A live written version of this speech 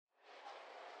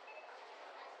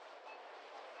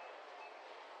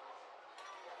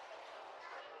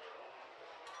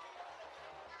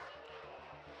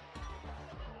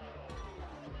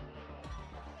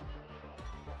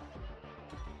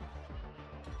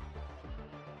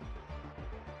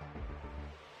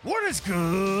What is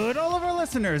good, all of our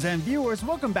listeners and viewers?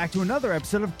 Welcome back to another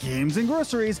episode of Games and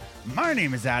Groceries. My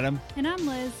name is Adam. And I'm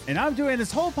Liz. And I'm doing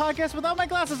this whole podcast without my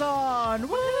glasses on.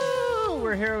 Woo!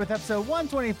 We're here with episode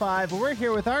 125. We're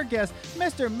here with our guest,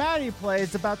 Mr. Matty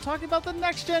Plays, about talking about the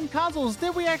next-gen consoles.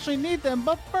 Did we actually need them?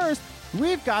 But first,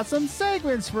 we've got some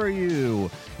segments for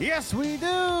you. Yes, we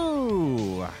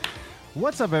do.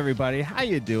 What's up, everybody? How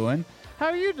you doing? How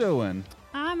are you doing?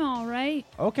 I'm all right.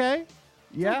 Okay.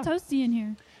 Yeah. It's a little toasty in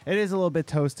here. It is a little bit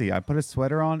toasty. I put a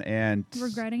sweater on and...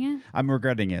 Regretting it? I'm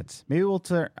regretting it. Maybe we'll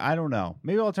turn... I don't know.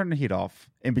 Maybe I'll turn the heat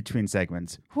off in between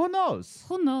segments. Who knows?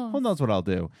 Who knows? Who knows what I'll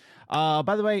do?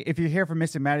 By the way, if you're here for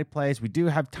Mr. Matty Plays, we do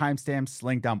have timestamps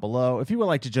linked down below. If you would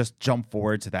like to just jump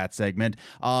forward to that segment,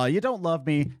 you don't love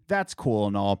me, that's cool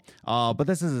and all. But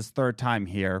this is his third time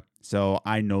here, so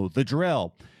I know the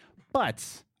drill.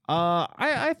 But...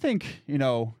 I think,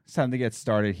 it's time to get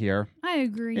started here. I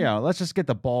agree. Yeah, let's just get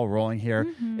the ball rolling here.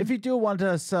 Mm-hmm. If you do want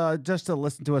us just to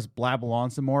listen to us blabble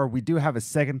on some more, we do have a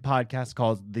second podcast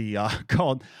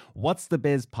called What's the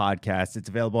Biz Podcast. It's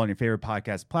available on your favorite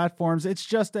podcast platforms. It's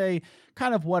just a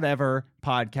kind of whatever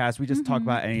podcast. We just talk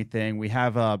about anything. We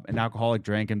have an alcoholic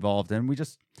drink involved, and we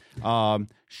just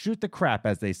shoot the crap,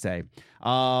 as they say.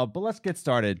 But let's get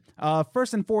started.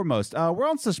 First and foremost, we're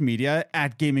on social media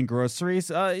at Gaming Groceries.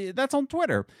 That's on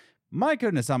Twitter. My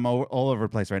goodness, I'm all over the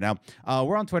place right now.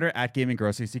 We're on Twitter at Gaming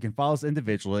Groceries. You can follow us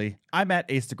individually. I'm at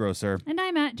Ace the Grocer. And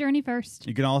I'm at Journey First.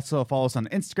 You can also follow us on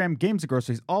Instagram, Games and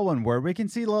Groceries, all one word. We can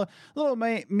see little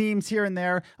memes here and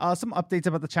there, some updates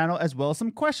about the channel, as well as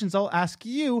some questions I'll ask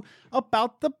you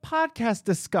about the podcast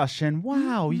discussion.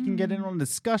 Wow, you can get in on the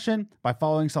discussion by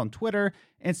following us on Twitter,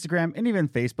 Instagram, and even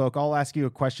Facebook. I'll ask you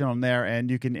a question on there,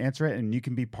 and you can answer it, and you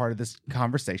can be part of this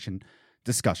conversation,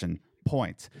 discussion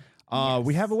point.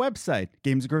 We have a website,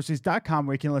 gamesandgroceries.com,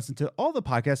 where you can listen to all the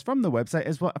podcasts from the website,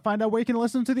 as well find out where you can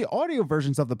listen to the audio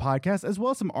versions of the podcast, as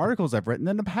well as some articles I've written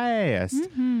in the past.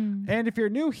 And if you're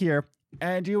new here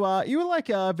and you like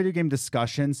video game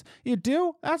discussions, you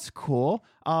do? That's cool.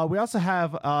 We also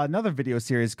have another video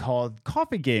series called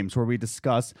Coffee Games, where we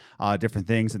discuss different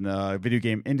things in the video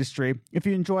game industry. If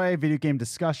you enjoy video game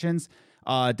discussions,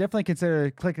 definitely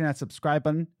consider clicking that subscribe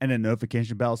button and a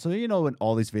notification bell so you know when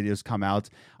all these videos come out,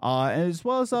 as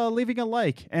well as leaving a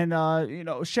like and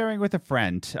sharing with a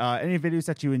friend. Any videos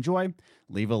that you enjoy,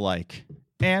 leave a like.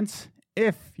 And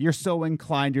if you're so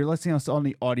inclined, you're listening to us on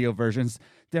the audio versions,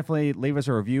 definitely leave us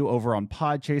a review over on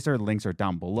Podchaser. The links are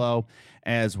down below,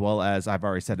 as well as I've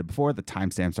already said it before, the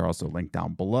timestamps are also linked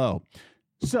down below.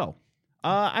 So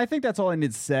I think that's all I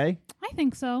need to say. I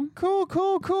think so.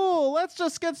 Cool. Let's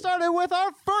just get started with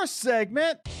our first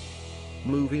segment.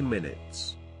 Movie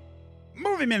Minutes.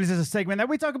 Movie Minutes is a segment that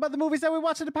we talk about the movies that we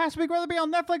watched in the past week, whether it be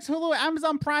on Netflix, Hulu,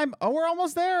 Amazon Prime. Oh, we're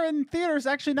almost there in theaters.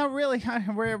 Actually, not really.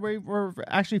 We're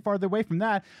actually farther away from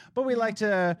that. But we like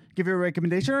to give you a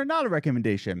recommendation or not a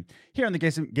recommendation. Here on the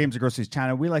Games and Groceries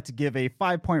channel, we like to give a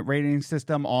 5-point rating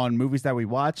system on movies that we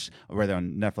watch, whether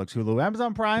on Netflix, Hulu,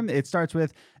 Amazon Prime. It starts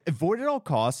with avoid at all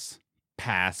costs,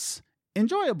 pass,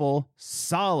 enjoyable,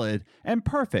 solid, and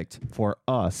perfect for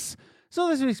us. So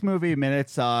this week's Movie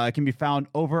Minutes can be found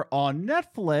over on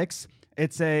Netflix.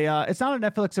 It's not a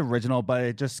Netflix original, but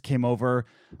it just came over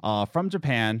from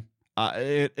Japan.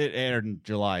 It aired in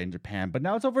July in Japan, but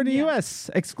now it's over in the U.S.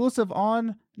 exclusive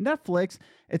on Netflix.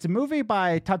 It's a movie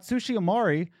by Tatsushi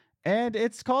Omori, and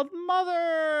it's called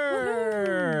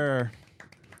Mother.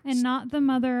 Woo-hoo. And not the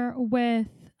mother with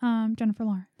Jennifer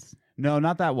Lawrence. No,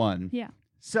 not that one. Yeah.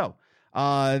 So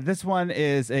this one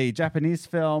is a Japanese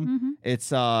film.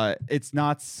 It's not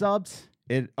subbed.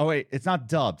 It's not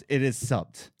dubbed. It is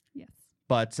subbed. Yes.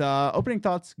 But opening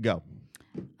thoughts, go.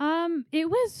 It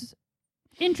was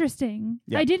interesting.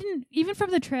 Yeah. I didn't, even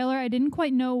from the trailer, I didn't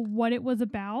quite know what it was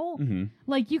about.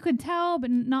 Like, you could tell, but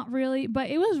not really. But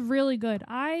it was really good.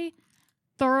 I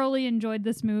thoroughly enjoyed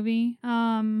this movie.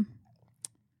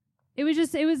 It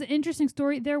was an interesting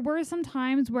story. There were some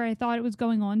times where I thought it was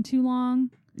going on too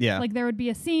long. Yeah. Like, there would be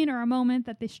a scene or a moment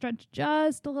that they stretched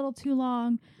just a little too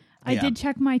long. I did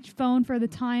check my phone for the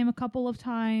time a couple of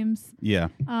times. Yeah.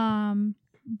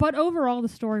 But overall, the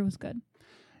story was good.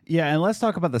 Yeah, and let's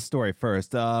talk about the story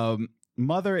first.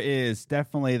 Mother is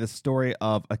definitely the story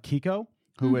of Akiko,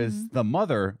 who is the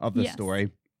mother of the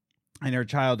story, and her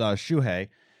child, Shuhei.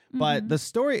 But the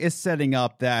story is setting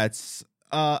up that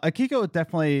Akiko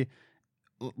definitely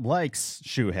likes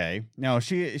Shuhei. No,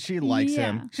 she likes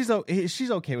him.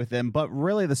 She's okay with him, but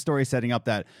really the story setting up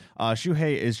that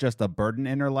Shuhei is just a burden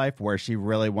in her life where she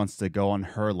really wants to go on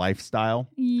her lifestyle.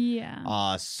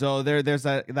 Yeah. So there's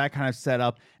that kind of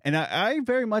setup, and I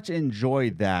very much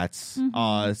enjoyed that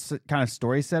kind of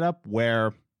story setup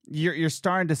where you're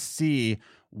starting to see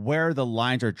where the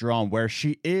lines are drawn, where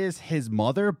she is his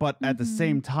mother, but at the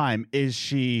same time, is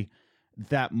she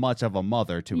that much of a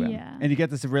mother to him? Yeah. And you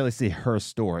get to really see her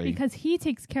story. Because he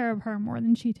takes care of her more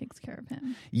than she takes care of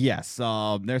him. Yes,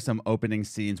 there's some opening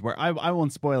scenes where I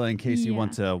won't spoil it in case you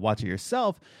want to watch it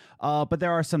yourself. But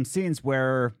there are some scenes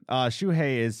where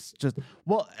Shuhei is just,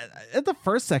 well, at the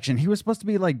first section, he was supposed to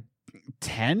be like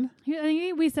 10.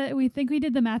 We think we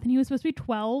did the math, and he was supposed to be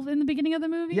 12 in the beginning of the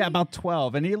movie. Yeah, about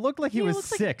 12, and he looked like he was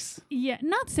 6. Yeah,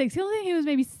 not 6. He looked like he was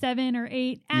maybe 7 or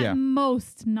 8, at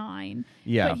most 9.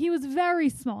 Yeah, but he was very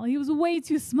small. He was way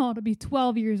too small to be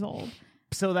 12 years old.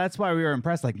 So that's why we were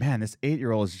impressed. Like, man, this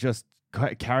 8-year-old is just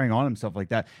carrying on himself like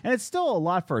that, and it's still a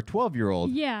lot for a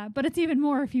 12-year-old. Yeah, but it's even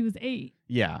more if he was 8.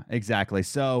 Yeah, exactly.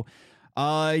 So,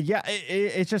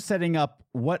 it's just setting up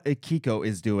what Akiko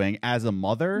is doing as a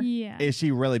mother. Yeah. Is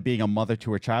she really being a mother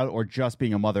to her child, or just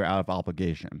being a mother out of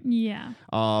obligation? Yeah.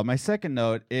 My second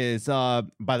note is,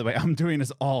 by the way, I'm doing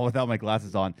this all without my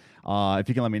glasses on. If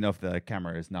you can let me know if the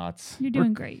camera is not. You're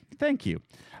doing great. Thank you.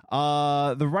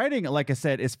 The writing, like I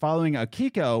said, is following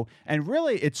Akiko, and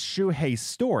really it's Shuhei's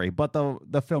story, but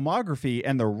the filmography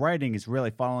and the writing is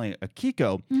really following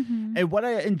Akiko. And what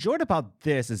I enjoyed about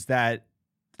this is that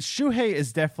Shuhei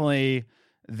is definitely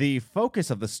the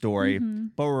focus of the story,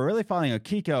 but we're really following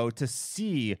Akiko to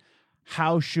see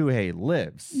how Shuhei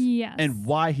lives. Yes. And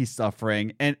why he's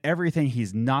suffering and everything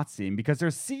he's not seeing, because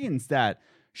there's scenes that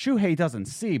Shuhei doesn't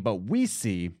see, but we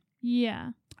see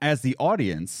as the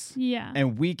audience. Yeah.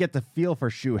 And we get to feel for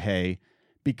Shuhei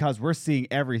because we're seeing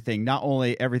everything, not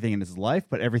only everything in his life,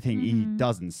 but everything he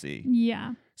doesn't see.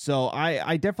 Yeah. So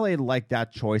I definitely like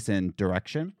that choice and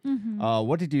direction.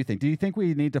 What did you think? Do you think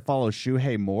we need to follow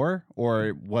Shuhei more,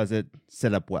 or was it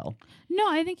set up well? No,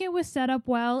 I think it was set up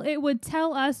well. It would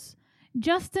tell us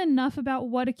just enough about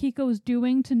what Akiko was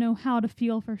doing to know how to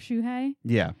feel for Shuhei.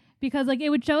 Yeah. Because like it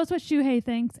would show us what Shuhei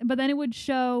thinks, but then it would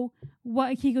show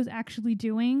what Akiko's actually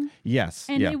doing. Yes.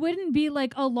 And it wouldn't be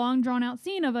like a long drawn out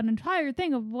scene of an entire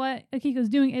thing of what Akiko's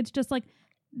doing. It's just like,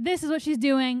 this is what she's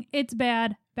doing. It's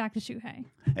bad. Back to Shuhei.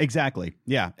 Exactly.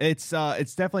 Yeah. It's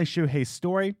definitely Shuhei's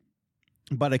story,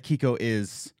 but Akiko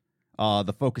is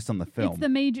the focus on the film.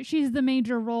 She's the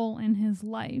major role in his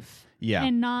life. Yeah.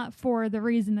 And not for the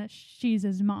reason that she's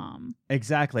his mom.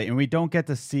 Exactly. And we don't get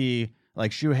to see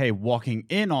like Shuhei walking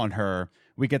in on her.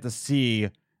 We get to see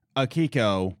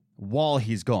Akiko while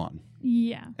he's gone.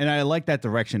 Yeah. And I like that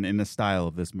direction in the style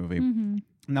of this movie.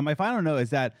 Now, my final note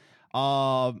is that,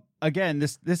 again,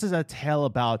 this is a tale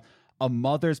about a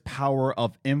mother's power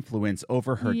of influence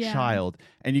over her child.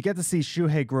 And you get to see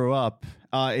Shuhei grow up.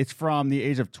 It's from the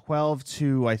age of 12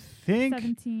 to, I think...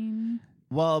 17.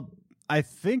 Well, I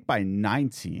think by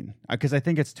 19. Because I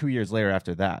think it's 2 years later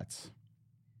after that.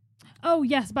 Oh,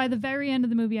 yes. By the very end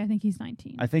of the movie, I think he's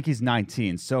 19. I think he's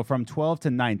 19. So from 12 to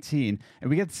 19. And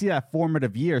we get to see that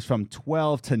formative years from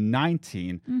 12 to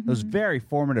 19. Those very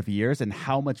formative years, and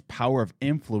how much power of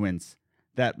influence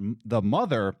that the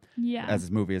mother, as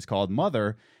this movie is called,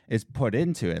 Mother, is put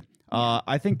into it.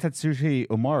 I think Tetsushi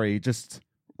Omori just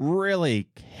really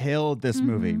killed this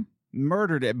movie,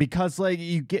 murdered it, because like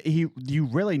you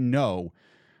really know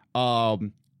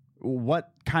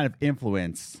what kind of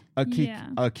influence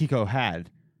Akiko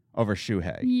had over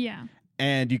Shuhei. Yeah.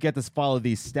 And you get to follow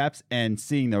these steps and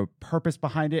seeing the purpose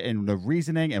behind it and the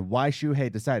reasoning and why Shuhei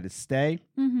decided to stay.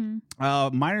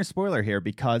 Minor spoiler here,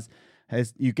 because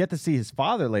you get to see his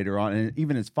father later on, and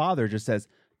even his father just says,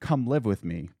 "Come live with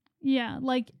me." Yeah,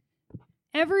 like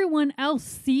everyone else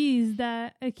sees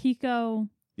that Akiko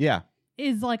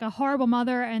is like a horrible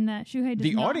mother, and that Shuhei does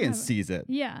the not audience sees it.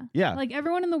 Yeah. Yeah. Like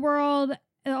everyone in the world,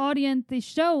 the audience, they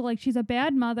show like she's a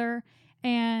bad mother,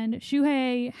 and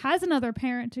Shuhei has another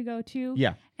parent to go to.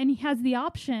 Yeah. And he has the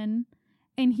option,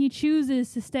 and he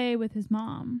chooses to stay with his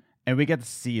mom. And we get to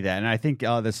see that. And I think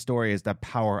the story is the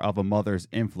power of a mother's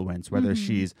influence, whether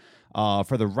she's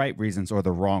for the right reasons or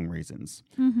the wrong reasons.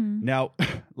 Now,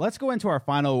 let's go into our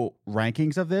final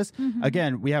rankings of this.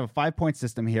 Again, we have a 5-point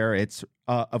system here. It's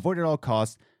avoid at all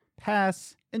costs,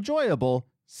 pass, enjoyable,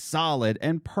 solid,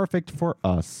 and perfect for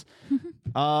us.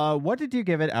 What did you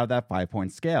give it out of that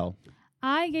 5-point scale?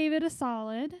 I gave it a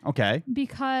solid. Okay.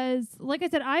 Because, like I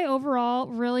said, I overall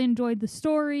really enjoyed the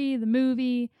story, the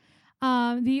movie.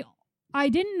 I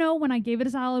didn't know when I gave it a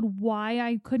solid why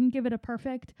I couldn't give it a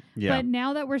perfect. Yeah. But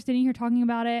now that we're sitting here talking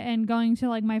about it and going to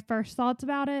like my first thoughts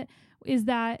about it, is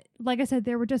that, like I said,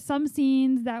 there were just some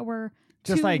scenes that were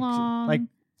Just too like long. like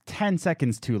 10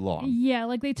 seconds too long. Yeah,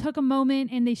 like they took a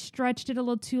moment and they stretched it a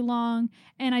little too long.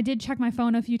 And I did check my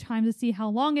phone a few times to see how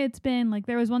long it's been. Like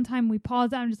there was one time we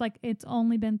paused out and just like, it's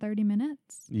only been 30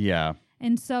 minutes. Yeah.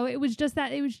 And so it was just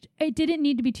that it didn't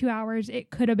need to be 2 hours.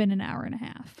 It could have been an hour and a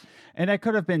half. And that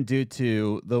could have been due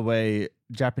to the way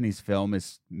Japanese film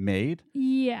is made.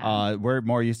 Yeah. We're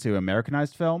more used to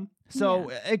Americanized film.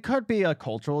 So it could be a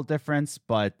cultural difference,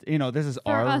 but this is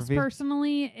for our us review.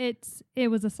 Personally, it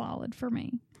was a solid for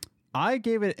me. I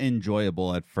gave it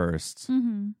enjoyable at first,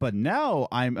 but now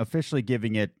I'm officially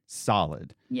giving it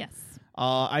solid. Yes.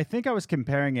 I think I was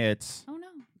comparing it. Oh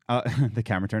no. The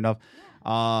camera turned off.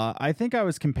 I think I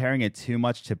was comparing it too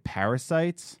much to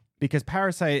Parasite because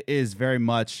Parasite is very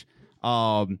much,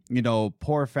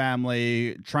 poor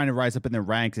family trying to rise up in the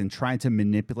ranks and trying to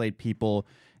manipulate people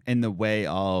in the way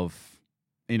of,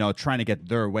 trying to get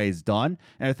their ways done.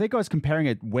 And I think I was comparing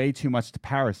it way too much to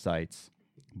Parasites.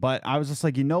 But I was just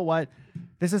like, you know what?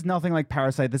 This is nothing like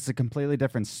Parasite. This is a completely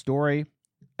different story.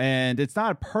 And it's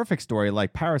not a perfect story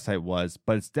like Parasite was,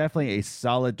 but it's definitely a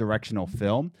solid directional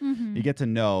film. You get to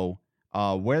know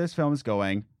where this film is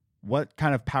going, what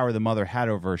kind of power the mother had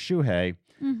over Shuhei.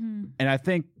 And I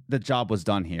think the job was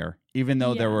done here, even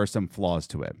though there were some flaws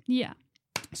to it. Yeah.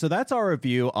 So that's our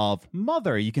review of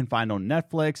Mother. You can find on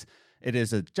Netflix. It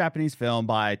is a Japanese film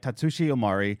by Tatsushi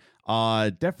Omari.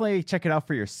 Definitely check it out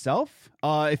for yourself.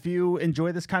 If you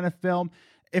enjoy this kind of film,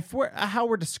 how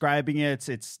we're describing it,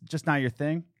 it's just not your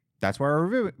thing. That's why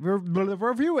we're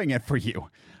reviewing it for you.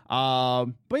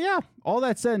 But yeah, all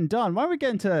that said and done, why don't we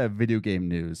get into video game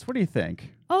news? What do you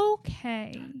think?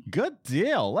 Okay. Good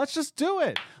deal. Let's just do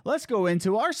it. Let's go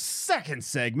into our second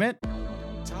segment.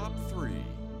 Top 3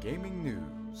 Gaming News.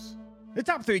 The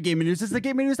top 3 gaming news is the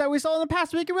gaming news that we saw in the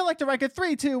past week, and we like to rank it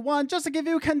 3, 2, 1, just to give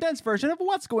you a condensed version of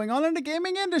what's going on in the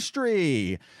gaming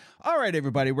industry. All right,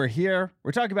 everybody, we're here.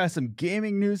 We're talking about some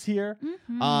gaming news here.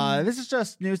 This is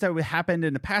just news that happened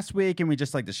in the past week, and we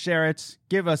just like to share it.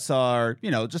 Give us our,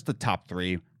 just the top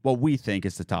 3, what we think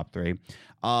is the top 3.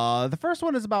 The first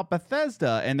one is about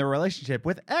Bethesda and their relationship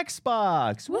with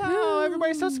Xbox. Wow,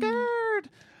 everybody's so scared.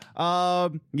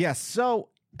 Yes, so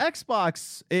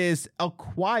Xbox is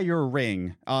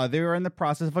acquiring. They were in the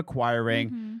process of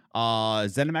acquiring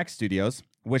ZeniMax Studios,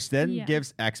 which then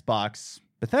gives Xbox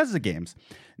Bethesda games.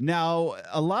 Now,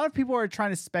 a lot of people are trying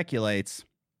to speculate,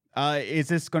 is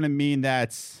this going to mean that...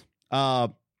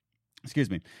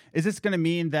 Is this going to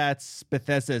mean that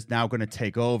Bethesda is now going to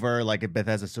take over? Like, if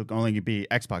Bethesda is still only going to be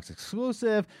Xbox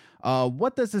exclusive?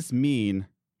 What does this mean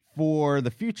for the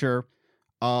future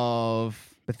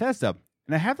of Bethesda?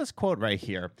 And I have this quote right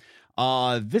here.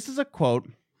 This is a quote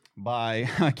by,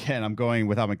 again, I'm going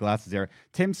without my glasses here,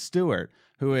 Tim Stewart,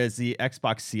 who is the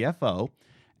Xbox CFO.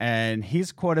 And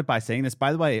he's quoted by saying this.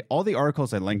 By the way, all the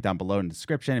articles are linked down below in the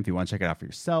description if you want to check it out for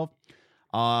yourself.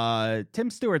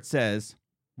 Tim Stewart says,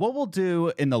 "What we'll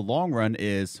do in the long run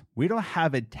is we don't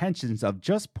have intentions of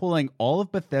just pulling all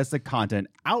of Bethesda content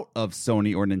out of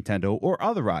Sony or Nintendo or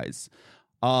otherwise.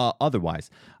 But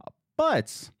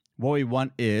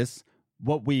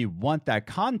what we want that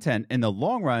content in the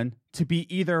long run to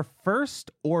be either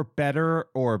first or better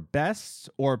or best,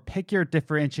 or pick your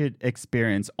differentiated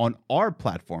experience on our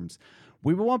platforms.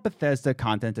 We want Bethesda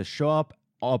content to show up.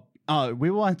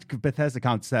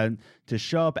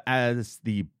 As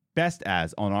the best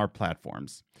as on our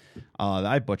platforms."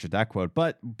 I butchered that quote,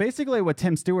 but basically what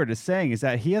Tim Stewart is saying is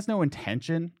that he has no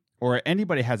intention, or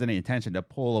anybody has any intention, to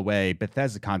pull away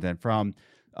Bethesda content from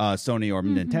Sony or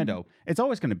Nintendo. It's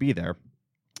always going to be there.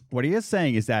 What he is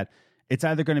saying is that it's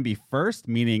either going to be first,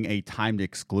 meaning a timed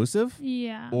exclusive,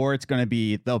 or it's going to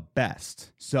be the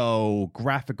best. So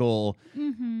graphical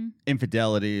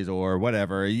infidelities or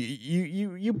whatever.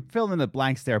 You fill in the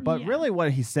blanks there. But really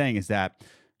what he's saying is that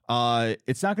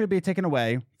it's not going to be taken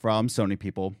away from Sony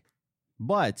people,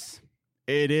 but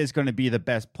it is going to be the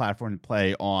best platform to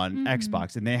play on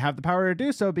Xbox. And they have the power to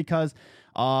do so because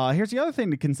here's the other thing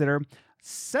to consider.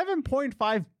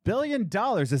 $7.5 billion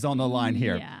is on the line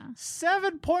here.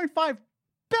 $7.5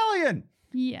 billion.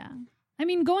 Yeah. I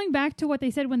mean, going back to what they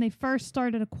said when they first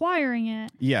started acquiring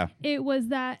it, it was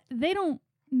that they don't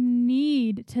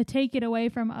need to take it away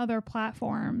from other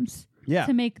platforms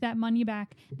to make that money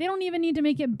back. They don't even need to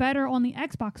make it better on the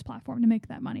Xbox platform to make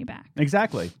that money back.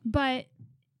 Exactly. But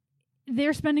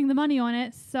they're spending the money on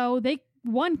it, so they,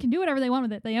 can do whatever they want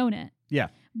with it. They own it. Yeah.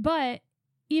 But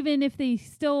even if they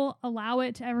still allow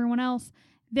it to everyone else,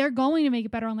 they're going to make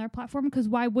it better on their platform, because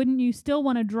why wouldn't you still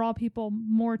want to draw people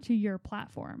more to your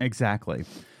platform? Exactly.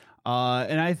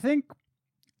 And I think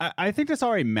this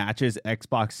already matches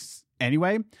Xbox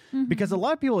anyway, because a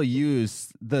lot of people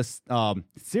use this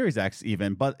Series X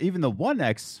but even the One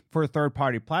X for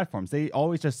third-party platforms. They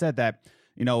always just said that,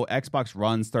 Xbox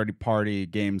runs third-party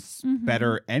games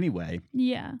better anyway.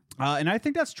 Yeah. And I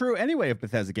think that's true anyway of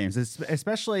Bethesda games,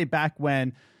 especially back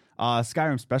when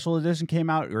Skyrim Special Edition came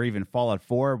out, or even Fallout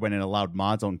 4 when it allowed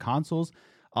mods on consoles.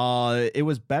 It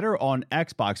was better on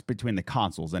Xbox between the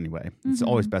consoles anyway. It's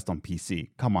always best on PC.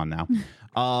 Come on now.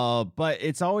 But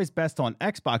it's always best on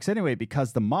Xbox anyway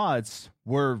because the mods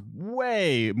were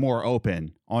way more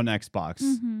open on Xbox.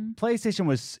 PlayStation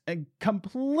was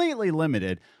completely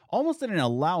limited. Almost didn't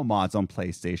allow mods on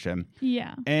PlayStation.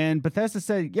 Yeah. And Bethesda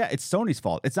said, yeah, it's Sony's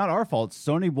fault. It's not our fault.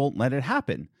 Sony won't let it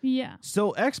happen. Yeah.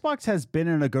 So Xbox has been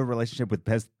in a good relationship with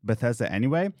Bethesda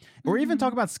anyway. Or even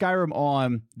talk about Skyrim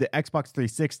on the Xbox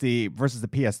 360 versus the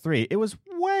PS3. It was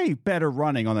way better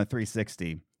running on the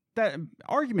 360. That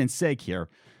argument's sake here.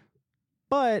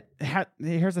 But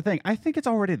here's the thing. I think it's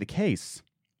already the case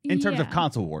in terms of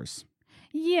console wars.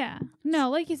 Yeah. No,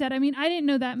 like you said, I mean, I didn't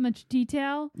know that much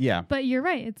detail. Yeah. But you're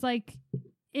right. It's like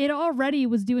it already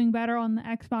was doing better on the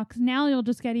Xbox. Now you'll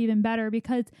just get even better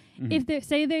because if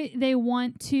they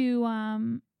want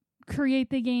to create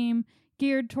the game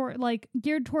geared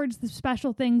towards the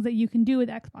special things that you can do with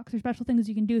Xbox or special things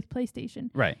you can do with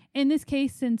PlayStation. Right. In this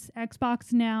case, since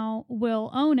Xbox now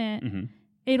will own it,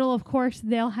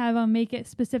 they'll have them make it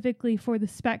specifically for the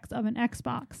specs of an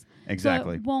Xbox.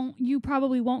 Exactly. So you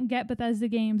probably won't get Bethesda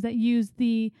games that use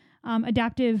the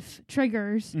adaptive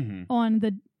triggers on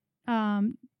the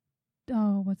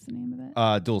what's the name of it?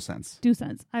 DualSense.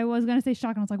 DualSense. I was gonna say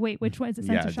Shock, and I was like, wait, which one is it?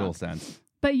 Sensor Shock? DualSense.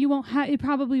 But you won't have. It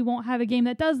probably won't have a game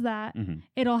that does that.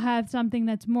 It'll have something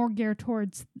that's more geared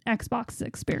towards Xbox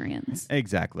experience.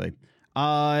 Exactly.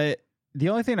 The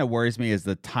only thing that worries me is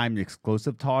the timed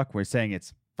exclusive talk. We're saying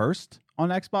it's first on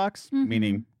Xbox,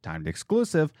 meaning timed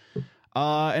exclusive.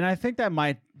 And I think that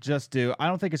might just I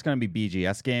don't think it's going to be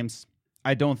BGS games.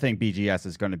 I don't think BGS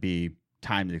is going to be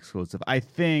timed exclusive. I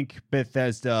think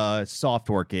Bethesda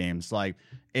software games like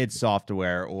id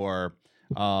Software or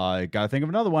gotta think of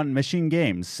another one, Machine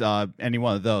Games. Any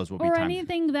one of those will be timed. Or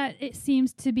anything that it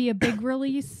seems to be a big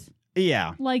release.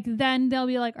 Yeah. Like then they'll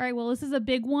be like, all right, well, this is a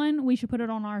big one. We should put it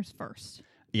on ours first.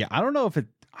 Yeah, I don't know if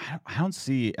I don't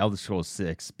see Elder Scrolls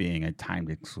 6 being a timed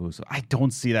exclusive. I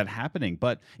don't see that happening.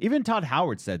 But even Todd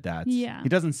Howard said that. Yeah. He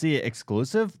doesn't see it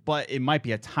exclusive, but it might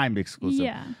be a timed exclusive.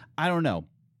 Yeah. I don't know.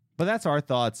 But that's our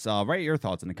thoughts. Write your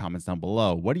thoughts in the comments down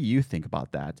below. What do you think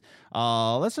about that?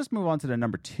 Let's just move on to the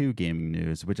number 2 gaming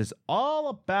news, which is all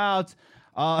about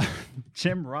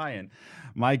Jim Ryan.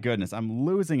 My goodness, I'm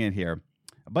losing it here.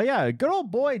 But yeah, good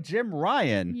old boy Jim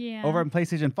Ryan over on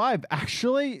PlayStation 5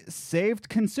 actually saved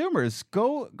consumers.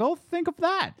 Go think of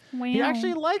that. Wow. He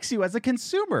actually likes you as a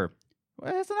consumer.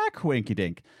 Well, isn't that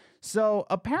coinky-dink? So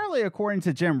apparently, according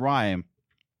to Jim Ryan,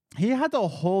 he had to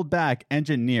hold back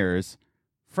engineers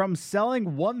from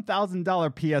selling $1,000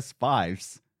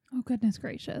 PS5s. Oh, goodness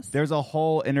gracious. There's a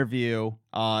whole interview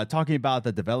talking about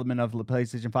the development of the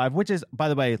PlayStation 5, which is, by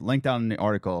the way, linked down in the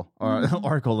article, or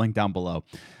article linked down below.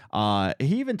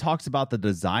 He even talks about the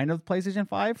design of the PlayStation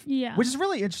 5, which is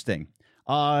really interesting.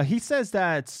 He says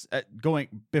that,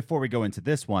 before we go into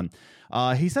this one,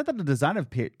 he said that the design of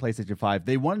PlayStation 5,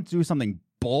 they wanted to do something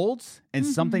bold and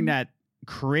something that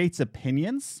creates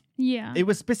opinions. Yeah. It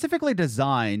was specifically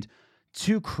designed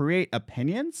to create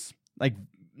opinions, like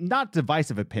not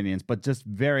divisive opinions, but just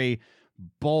very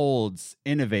bold,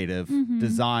 innovative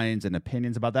designs and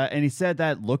opinions about that. And he said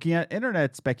that looking at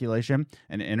internet speculation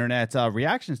and internet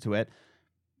reactions to it,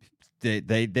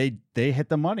 they hit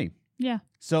the money. Yeah.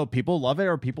 So people love it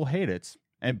or people hate it,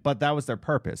 but that was their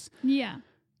purpose. Yeah.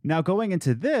 Now going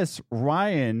into this,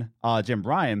 Jim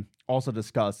Ryan also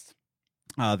discussed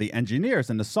the engineers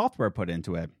and the software put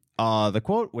into it. The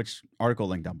quote, which article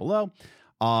linked down below,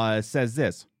 says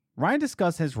this. Ryan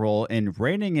discussed his role in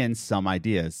reining in some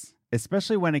ideas,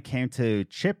 especially when it came to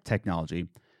chip technology.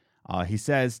 He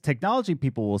says, technology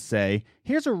people will say,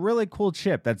 here's a really cool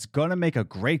chip that's going to make a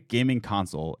great gaming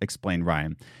console, explained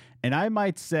Ryan. And I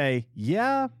might say,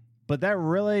 yeah, but that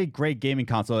really great gaming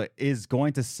console is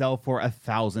going to sell for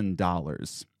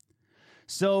 $1,000.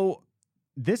 So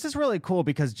this is really cool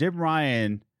because Jim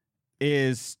Ryan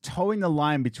is towing the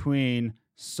line between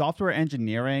software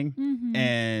engineering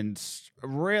and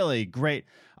really great,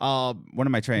 what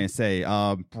am I trying to say?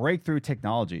 Breakthrough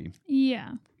technology.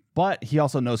 Yeah. But he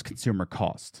also knows consumer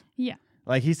cost. Yeah.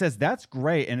 Like he says, that's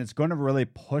great. And it's going to really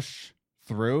push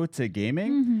through to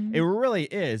gaming. It really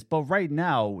is. But right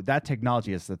now, that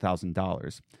technology is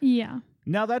 $1,000. Yeah.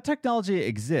 Now, that technology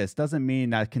exists doesn't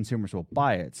mean that consumers will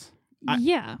buy it.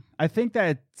 I think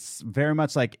that it's very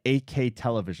much like 8K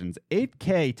televisions.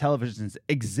 8K televisions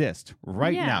exist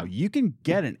right now. You can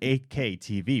get an 8K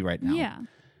TV right now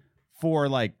for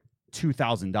like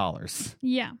 $2,000.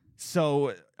 Yeah.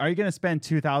 So are you going to spend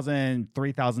 $2,000,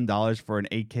 $3,000 for an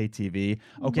 8K TV?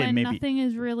 Okay, when maybe nothing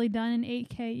is really done in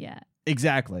 8K yet.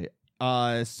 Exactly.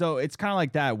 So it's kind of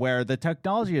like that, where the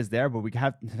technology is there, but we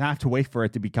have to wait for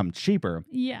it to become cheaper.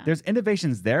 Yeah. There's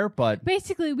innovations there, but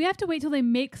basically we have to wait till they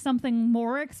make something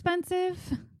more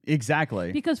expensive.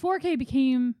 Exactly. Because 4K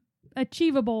became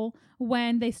achievable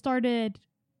when they started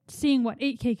seeing what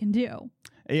 8K can do.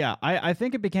 Yeah, I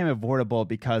think it became affordable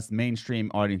because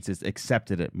mainstream audiences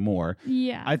accepted it more.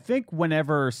 Yeah. I think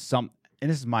whenever and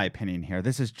this is my opinion here,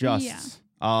 this is just,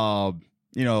 our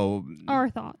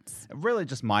thoughts. Really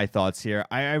just my thoughts here.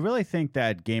 I really think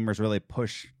that gamers really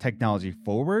push technology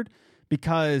forward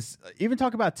because even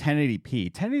talk about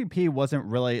 1080p. 1080p wasn't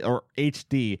really, or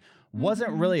HD,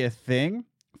 wasn't really a thing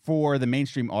for the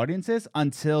mainstream audiences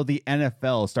until the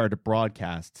NFL started to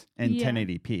broadcast in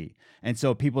 1080p. And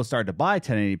so people started to buy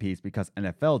 1080ps because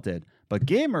NFL did. But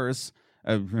hardcore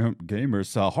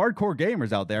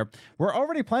gamers out there were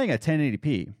already playing at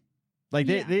 1080p. Like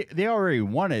they already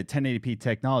wanted 1080p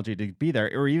technology to be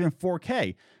there, or even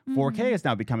 4K. 4K is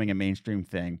now becoming a mainstream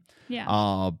thing.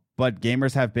 Yeah. But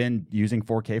gamers have been using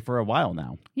 4K for a while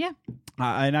now. Yeah.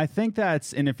 And I think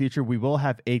that in the future we will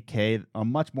have 8K,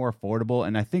 much more affordable.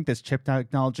 And I think this chip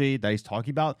technology that he's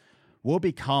talking about will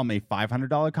become a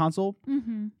 $500 console.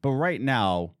 Mm-hmm. But right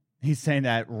now, he's saying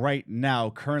that right now,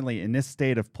 currently in this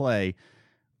state of play,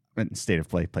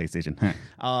 PlayStation,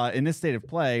 in this state of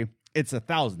play, it's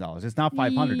 $1,000. It's not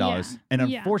 $500. Yeah. And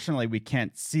unfortunately, we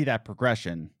can't see that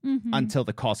progression until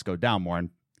the costs go down more.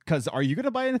 Because are you going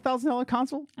to buy a $1,000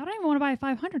 console? I don't even want to buy a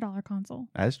 $500 console.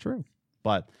 That's true.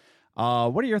 But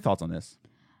what are your thoughts on this?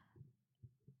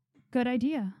 Good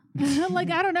idea. Like,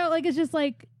 I don't know. Like, it's just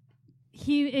like,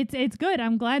 it's good.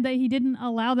 I'm glad that he didn't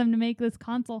allow them to make this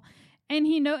console. And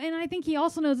and I think he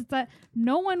also knows that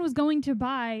no one was going to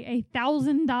buy a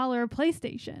 $1,000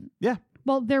 PlayStation. Yeah.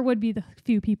 Well, there would be the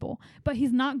few people, but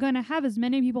he's not going to have as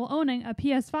many people owning a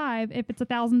PS5 if it's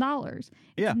 $1,000.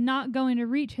 Yeah. It's not going to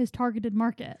reach his targeted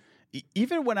market.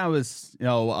 Even when I was,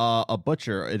 a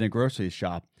butcher in a grocery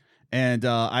shop, and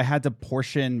I had to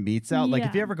portion meats out. Like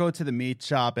if you ever go to the meat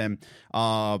shop and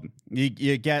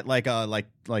you get like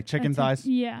chicken thighs.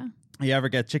 Yeah. You ever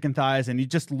get chicken thighs and you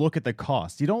just look at the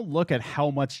cost. You don't look at how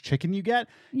much chicken you get.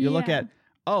 You look at,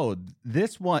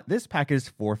 this packet is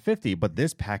 $4.50, but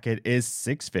this packet is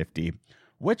 $6.50.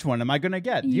 Which one am I going to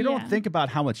get? You don't think about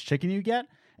how much chicken you get.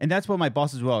 And that's what my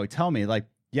bosses will always tell me. Like,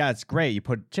 yeah, it's great. You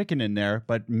put chicken in there,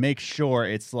 but make sure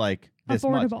it's like this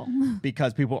affordable. Much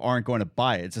because people aren't going to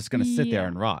buy it. It's just going to sit there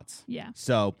and rot. Yeah.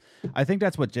 So I think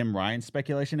that's what Jim Ryan's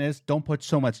speculation is. Don't put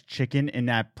so much chicken in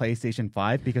that PlayStation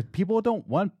 5 because people don't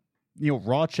want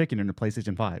raw chicken in the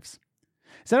PlayStation 5s. Is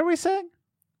that what we're saying?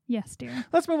 Yes, dear.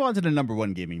 Let's move on to the number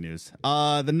one gaming news.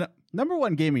 The number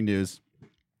one gaming news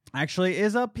actually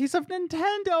is a piece of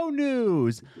Nintendo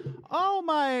news. Oh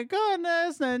my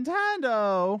goodness,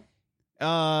 Nintendo.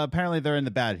 Apparently they're in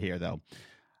the bad here, though.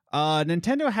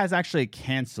 Nintendo has actually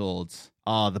canceled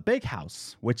the Big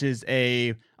House, which is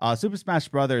a Super Smash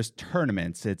Brothers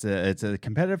tournament. It's a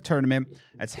competitive tournament.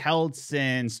 It's held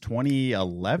since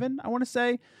 2011, I want to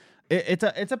say.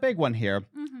 It's a big one here.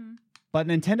 Mm-hmm. But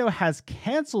Nintendo has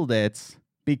canceled it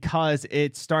because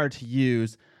it started to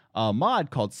use a mod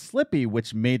called Slippy,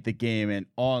 which made the game an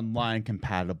online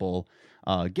compatible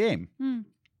game.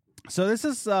 So this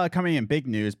is coming in big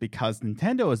news because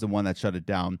Nintendo is the one that shut it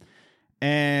down.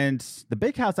 And the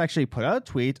Big House actually put out a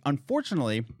tweet.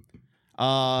 Unfortunately,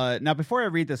 now before I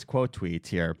read this quote tweet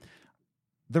here,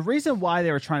 the reason why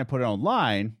they were trying to put it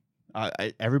online,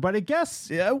 everybody guess,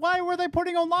 why were they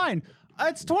putting online?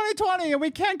 It's 2020 and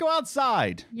we can't go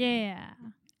outside. Yeah.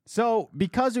 So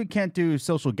because we can't do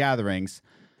social gatherings,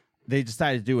 they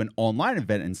decided to do an online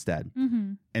event instead.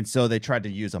 Mm-hmm. And so they tried to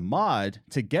use a mod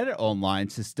to get it online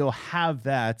to still have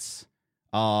that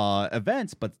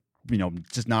event, but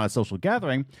just not a social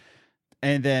gathering.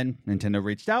 And then Nintendo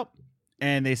reached out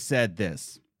and they said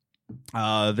this.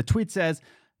 The tweet says,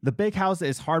 "The Big House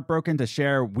is heartbroken to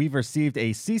share we've received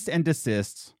a cease and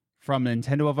desist from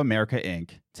Nintendo of America,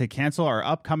 Inc. to cancel our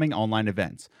upcoming online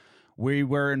events. We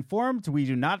were informed we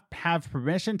do not have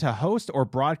permission to host or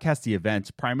broadcast the event,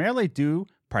 primarily due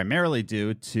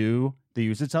to the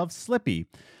usage of Slippy.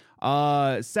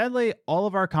 Sadly, all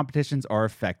of our competitions are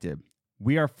affected.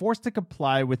 We are forced to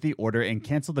comply with the order and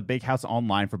cancel the Big House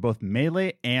online for both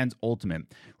Melee and Ultimate.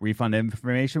 Refund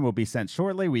information will be sent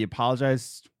shortly. We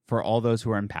apologize for all those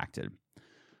who are impacted."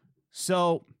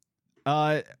 So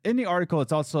In the article,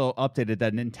 it's also updated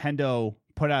that Nintendo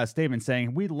put out a statement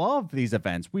saying, we love these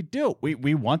events. We do.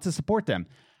 We want to support them.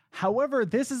 However,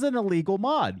 this is an illegal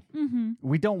mod. Mm-hmm.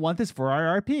 We don't want this for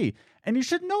our RP. And you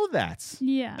should know that.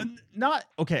 Yeah.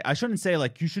 I shouldn't say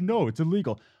you should know it's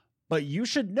illegal. But you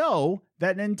should know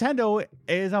that Nintendo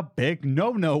is a big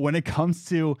no-no when it comes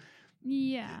to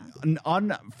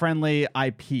unfriendly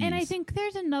IPs. And I think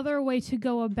there's another way to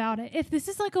go about it. If this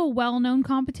is a well-known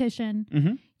competition,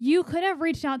 mm-hmm. you could have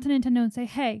reached out to Nintendo and say,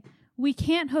 hey, we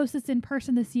can't host this in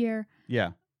person this year.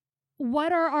 Yeah.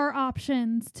 What are our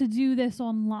options to do this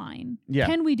online? Yeah.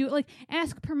 Can we do it?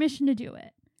 Ask permission to do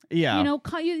it. Yeah.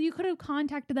 You could have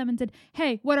contacted them and said,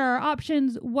 hey, what are our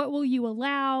options? What will you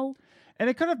allow? And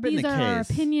it could have been These the are case. our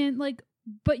opinion.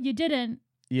 But you didn't.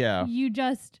 Yeah. You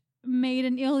just made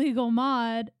an illegal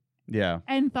mod. Yeah.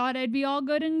 And thought it'd be all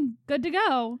good to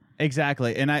go.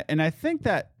 Exactly. And I think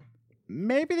that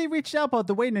maybe they reached out, but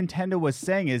the way Nintendo was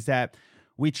saying is that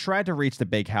we tried to reach the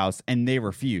big house and they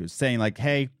refused, saying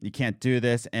hey, you can't do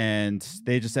this. And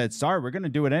they just said, sorry, we're going to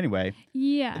do it anyway.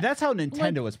 Yeah. That's how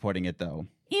Nintendo was putting it, though.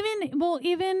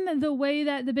 Even the way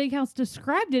that the big house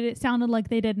described it, it sounded like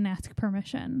they didn't ask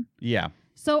permission. Yeah.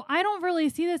 So I don't really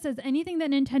see this as anything that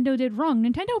Nintendo did wrong.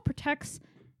 Nintendo protects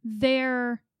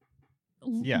their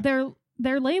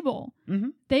label. Mm-hmm.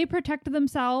 They protect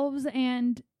themselves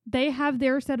and they have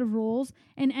their set of rules.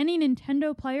 And any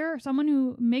Nintendo player, someone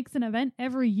who makes an event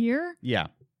every year,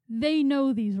 they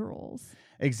know these rules.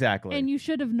 Exactly. And you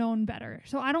should have known better.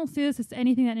 So I don't see this as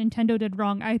anything that Nintendo did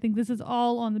wrong. I think this is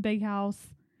all on the big house.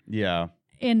 Yeah.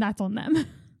 And that's on them.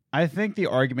 I think the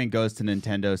argument goes to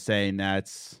Nintendo saying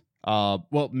that's,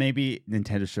 maybe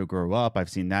Nintendo should grow up. I've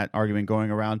seen that argument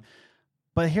going around.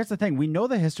 But here's the thing. We know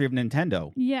the history of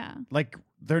Nintendo. Yeah.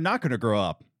 They're not going to grow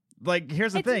up.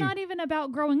 Here's the thing. It's not even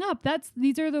about growing up.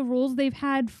 These are the rules they've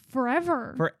had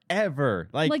forever. Forever.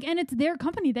 And it's their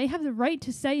company. They have the right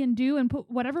to say and do and put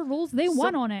whatever rules they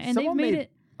want on it. And they've made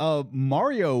it a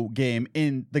Mario game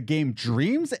in the game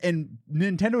Dreams, and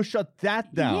Nintendo shut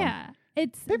that down. Yeah.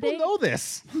 People know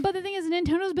this. But the thing is,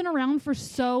 Nintendo's been around for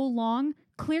so long.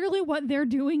 Clearly what they're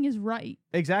doing is right.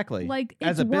 Exactly. It's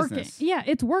as a working. Business. Yeah,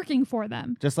 it's working for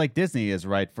them. Just like Disney is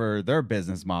right for their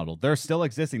business model. They're still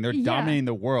existing. They're dominating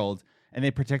the world, and they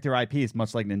protect their IPs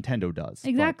much like Nintendo does.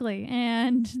 Exactly.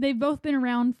 And they've both been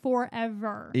around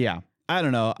forever. Yeah. I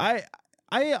don't know. I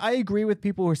agree with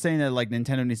people who are saying that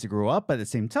Nintendo needs to grow up, but at the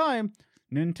same time,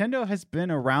 Nintendo has been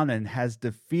around and has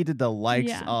defeated the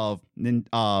likes of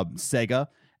Sega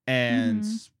and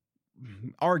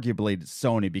arguably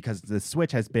Sony, because the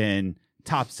Switch has been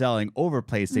top selling over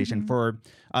PlayStation for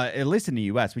at least in the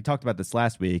US. We talked about this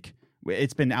last week.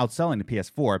 It's been outselling the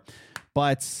PS4.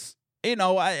 But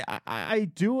I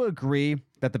do agree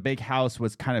that the big house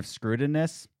was kind of screwed in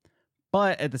this.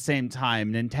 But at the same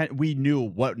time, we knew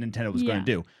what Nintendo was going to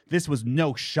do. This was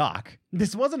no shock.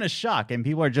 This wasn't a shock, and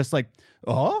people are just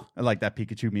oh, I like that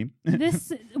Pikachu meme.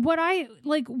 What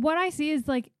I see is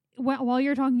while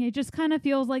you're talking, it just kind of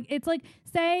feels it's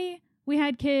say we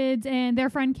had kids and their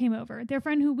friend came over. Their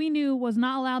friend who we knew was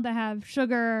not allowed to have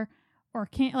sugar or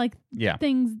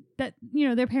things that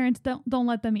their parents don't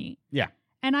let them eat. Yeah.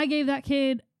 And I gave that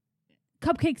kid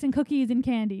cupcakes and cookies and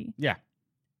candy. Yeah.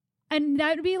 And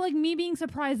that would be me being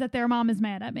surprised that their mom is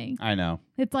mad at me. I know.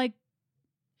 It's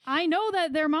I know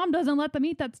that their mom doesn't let them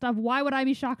eat that stuff. Why would I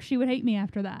be shocked she would hate me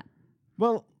after that?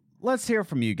 Well, let's hear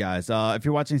from you guys. If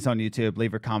you're watching this on YouTube,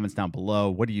 leave your comments down below.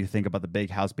 What do you think about the big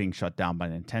house being shut down by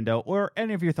Nintendo, or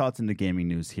any of your thoughts in the gaming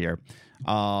news here?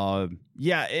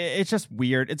 It's just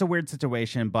weird. It's a weird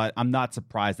situation, but I'm not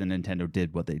surprised that Nintendo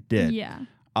did what they did. Yeah.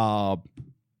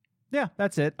 Yeah,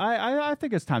 that's it. I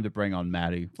think it's time to bring on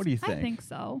Maddie. What do you think? I think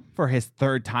so. For his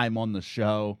third time on the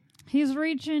show. He's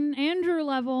reaching Andrew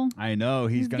level. I know.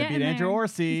 He's going to beat Andrew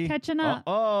Orsi. He's catching up.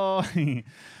 But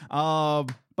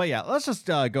yeah, let's just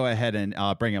go ahead and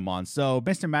bring him on. So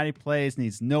Mr. Maddie Plays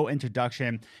needs no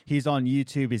introduction. He's on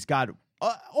YouTube. He's got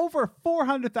over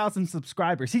 400,000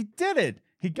 subscribers. He did it.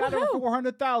 He got over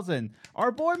 400,000.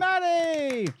 Our boy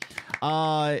Maddie.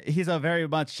 He's a very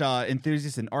much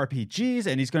enthusiast in RPGs,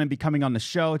 and he's going to be coming on the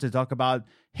show to talk about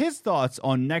his thoughts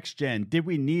on next gen. Did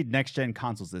we need next gen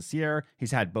consoles this year?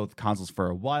 He's had both consoles for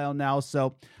a while now.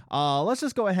 So let's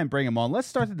just go ahead and bring him on. Let's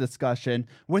start the discussion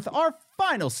with our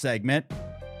final segment.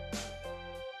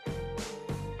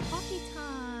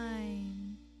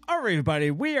 All right,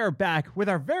 everybody, we are back with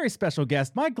our very special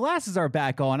guest. My glasses are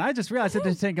back on. I just realized I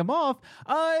didn't take them off.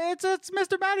 It's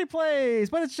Mr. Maddie Plays,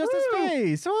 but it's just his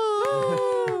face.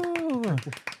 Woo!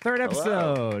 Third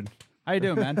episode. How you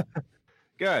doing, man?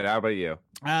 Good. How about you?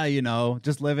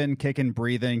 Just living, kicking,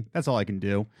 breathing. That's all I can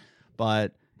do.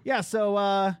 But Yeah,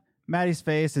 so Maddie's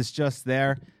face is just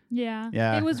there.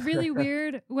 Yeah. It was really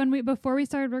weird before we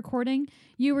started recording,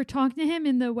 you were talking to him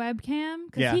in the webcam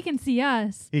because he can see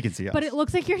us. He can see us. But it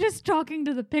looks like you're just talking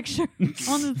to the picture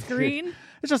on the screen.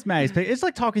 It's just Maddie's picture. It's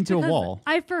like talking to a wall.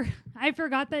 I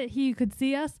forgot that he could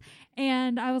see us,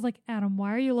 and I was like, Adam,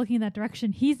 why are you looking in that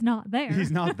direction? He's not there. He's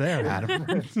not there,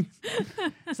 Adam.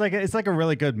 It's like a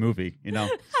really good movie, you know.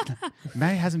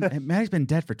 Maddie's been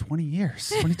dead for 20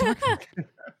 years. What are you talking about?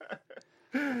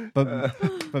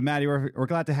 But Maddie, we're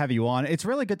glad to have you on. It's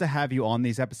really good to have you on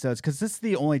these episodes because this is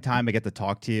the only time I get to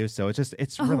talk to you. So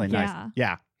it's really nice.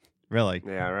 Yeah, really.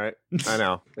 Yeah, right. I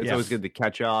know. It's always good to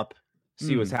catch up,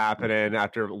 see what's happening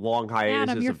after long hiatuses.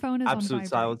 Adam, your phone is absolute on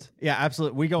silence. Yeah,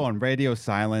 absolutely. We go on radio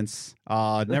silence.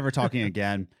 Never talking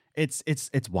again. It's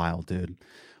wild, dude.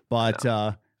 But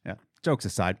yeah, jokes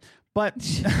aside. But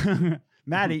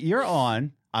Maddie, you're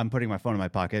on. I'm putting my phone in my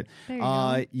pocket.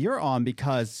 You're on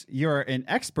because you're an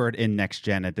expert in next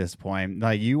gen at this point.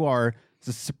 Like you are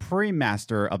the supreme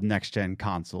master of next gen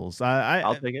consoles.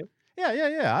 I'll take it.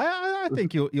 Yeah. I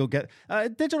think you'll get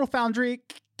Digital Foundry.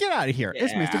 Get out of here.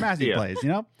 It's Mr. Massey Plays. You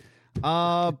know.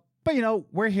 But you know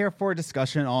we're here for a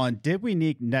discussion on did we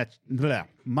need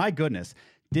my goodness.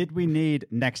 Did we need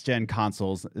next-gen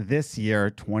consoles this year,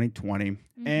 2020?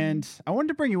 Mm-hmm. And I wanted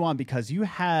to bring you on because you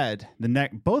had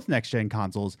both next-gen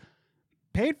consoles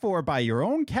paid for by your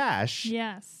own cash.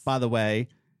 Yes. By the way,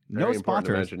 very no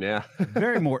sponsors.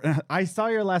 Very more. I saw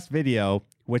your last video,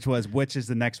 which is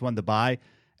the next one to buy.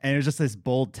 And it was just this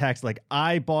bold text like,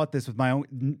 I bought this with my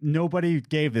own. Nobody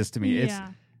gave this to me. Yeah.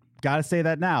 It's got to say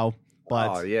that now.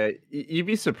 But you'd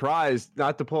be surprised,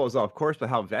 not to pull us off course, but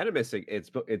how venomous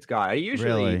it's got. I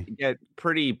usually get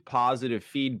pretty positive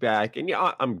feedback, and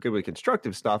I'm good with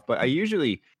constructive stuff, but I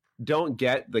usually don't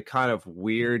get the kind of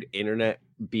weird internet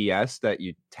BS that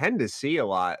you tend to see a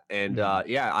lot. And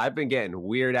I've been getting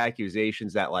weird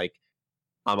accusations that like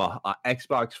I'm a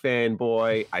Xbox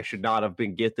fanboy. I should not have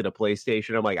been gifted a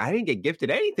PlayStation. I'm like, I didn't get gifted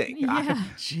anything. Yeah.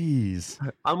 Jeez.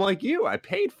 I'm like you. I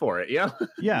paid for it. Yeah.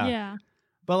 Yeah.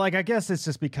 But like, I guess it's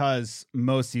just because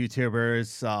most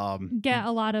YouTubers get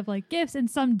a lot of like gifts, and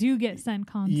some do get sent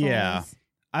consoles. Yeah,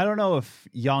 I don't know if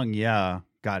Young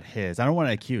got his. I don't want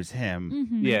to accuse him.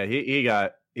 Mm-hmm. Yeah, he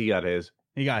got his.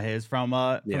 He got his from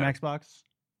Xbox.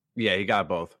 Yeah, he got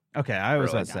both. Okay, I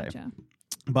was going to say,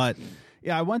 but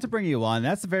yeah, I want to bring you on.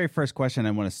 That's the very first question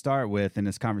I want to start with in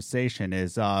this conversation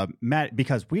is Matt,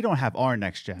 because we don't have our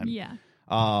next gen. Yeah.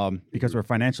 Because we're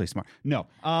financially smart. No,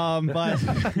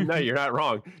 but no, you're not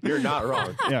wrong. You're not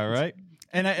wrong. Yeah, right.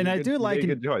 And I do like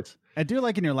good choice. I do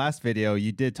like in your last video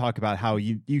you did talk about how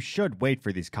you should wait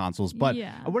for these consoles, but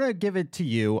I want to give it to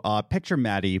you. Picture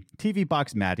Maddie, TV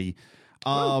Box Maddie.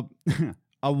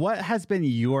 What has been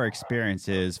your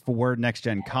experiences for next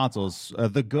gen consoles,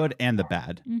 the good and the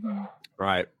bad? Mm-hmm.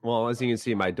 Right. Well, as you can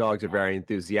see, my dogs are very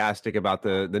enthusiastic about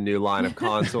the new line of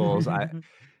consoles.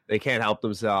 They can't help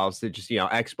themselves. They just,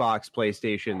 Xbox,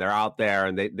 PlayStation, they're out there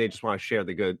and they just want to share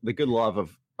the good love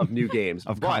of new games.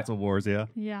 Of console wars, yeah.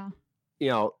 Yeah.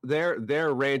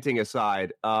 They're ranting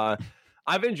aside.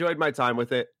 I've enjoyed my time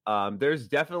with it. There's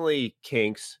definitely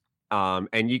kinks.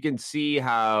 And you can see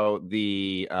how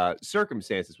the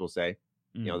circumstances, we'll say,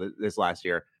 this last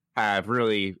year have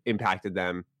really impacted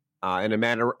them in a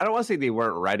manner. I don't want to say they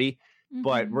weren't ready,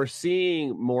 but we're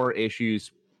seeing more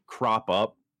issues crop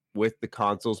up with the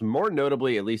consoles, more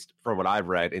notably, at least from what I've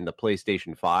read, in the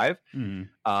PlayStation 5.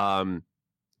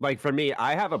 Like for me,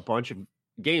 I have a bunch of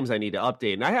games I need to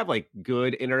update, and I have like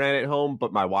good internet at home,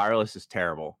 but my wireless is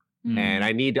terrible, and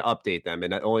I need to update them.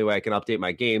 And the only way I can update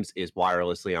my games is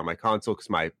wirelessly on my console because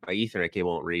my Ethernet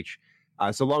cable won't reach.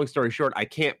 So long story short, I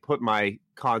can't put my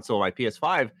console, my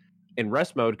PS5, in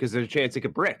rest mode because there's a chance it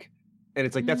could brick. And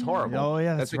it's like, that's horrible. Oh,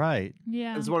 yeah, that's right.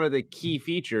 Yeah. That's one of the key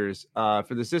features for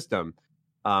the system.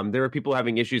 There were people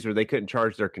having issues where they couldn't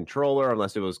charge their controller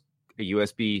unless it was a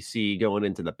USB-C going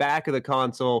into the back of the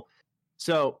console.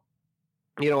 So,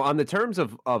 on the terms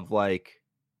of like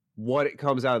what it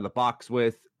comes out of the box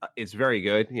with, it's very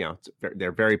good.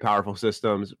 They're very powerful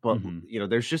systems, but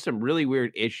there's just some really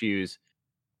weird issues.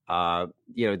 The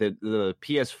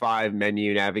PS5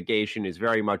 menu navigation is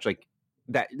very much like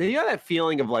that. That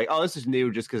feeling of like, oh, this is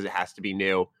new just because it has to be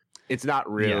new. It's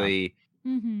not really.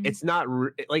 Yeah. It's not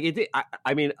like it.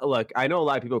 I mean, look, I know a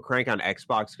lot of people crank on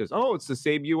Xbox because it's the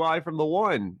same UI from the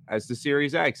One as the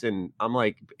Series X, and I'm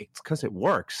like, it's because it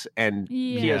works, and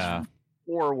PS4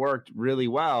 worked really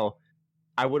well.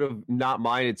 I would have not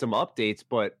minded some updates,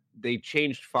 but they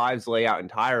changed 5's layout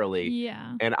entirely.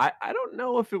 Yeah, and I don't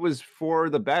know if it was for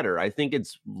the better. I think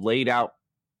it's laid out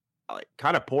like,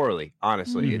 kind of poorly,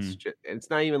 honestly. It's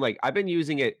not even like I've been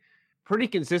using it pretty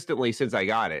consistently since I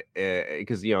got it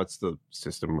because it's the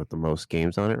system with the most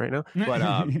games on it right now. But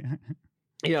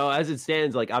as it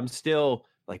stands, like I'm still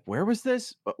like, where was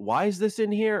this? Why is this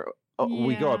in here? Oh,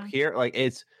 we go up here. Like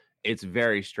it's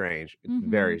very strange. It's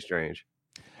very strange.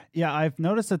 Yeah, I've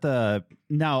noticed that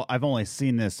now I've only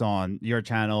seen this on your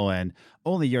channel and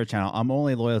only your channel. I'm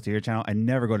only loyal to your channel. I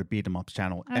never go to Beat 'em Up's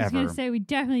channel ever. I was going to say, we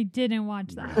definitely didn't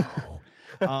watch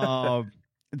that.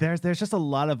 There's just a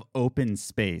lot of open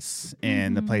space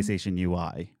in the PlayStation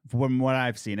UI from what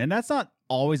I've seen. And that's not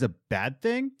always a bad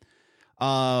thing.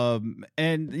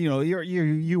 And your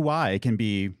UI can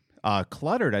be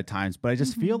cluttered at times, but I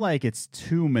just feel like it's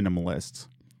too minimalist.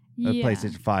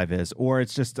 PlayStation 5 is, or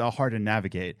it's just hard to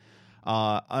navigate.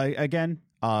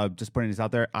 Just putting this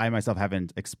out there, I myself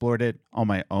haven't explored it on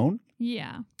my own.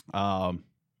 Yeah. But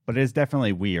it is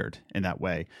definitely weird in that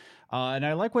way. And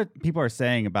I like what people are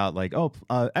saying about like,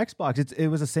 Xbox. It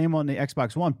was the same on the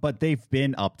Xbox One, but they've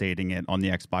been updating it on the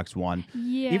Xbox One.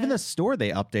 Yeah. Even the store they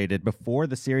updated before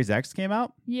the Series X came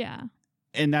out. Yeah.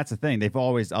 And that's the thing. They've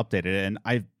always updated it, and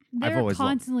I've always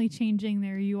constantly changing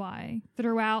their UI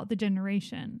throughout the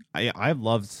generation. I've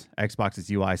loved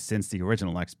Xbox's UI since the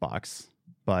original Xbox,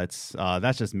 but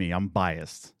that's just me. I'm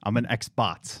biased. I'm an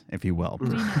Xbot, if you will.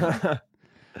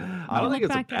 I don't think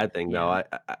it's a bad thing, though.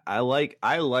 I like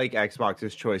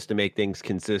Xbox's choice to make things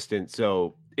consistent.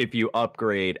 So if you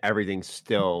upgrade, everything's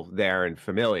still there and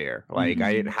familiar. Like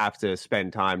I didn't have to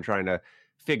spend time trying to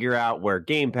figure out where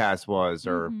Game Pass was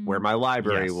or where my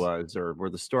library was or where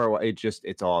the store was.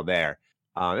 It's all there.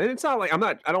 And it's not like I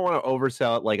don't want to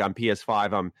oversell it like on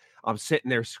PS5. I'm sitting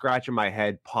there scratching my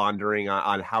head, pondering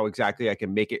on how exactly I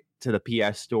can make it to the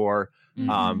PS store.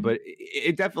 But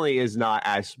it definitely is not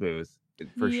as smooth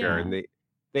for sure. And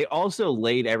they also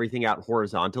laid everything out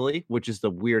horizontally, which is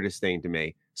the weirdest thing to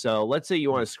me. So let's say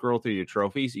you want to scroll through your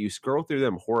trophies, you scroll through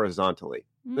them horizontally.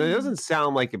 It doesn't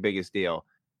sound like the biggest deal.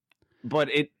 But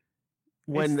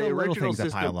when the original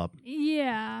system pile up,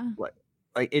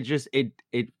 like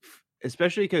it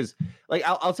especially because like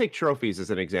I'll take trophies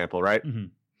as an example, right?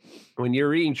 When you're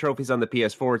reading trophies on the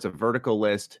PS4, it's a vertical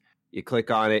list. You click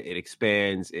on it, it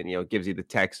expands, and it gives you the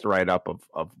text right up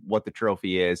of what the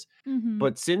trophy is.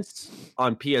 But since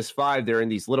on PS5 they're in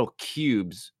these little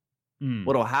cubes,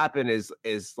 what'll happen is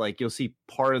like you'll see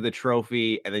part of the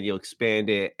trophy and then you'll expand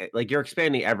it. Like you're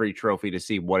expanding every trophy to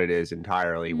see what it is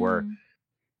entirely. Where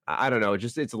I don't know,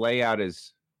 just its layout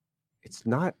it's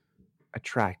not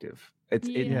attractive. It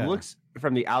looks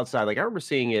from the outside. Like I remember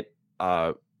seeing it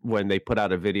when they put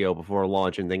out a video before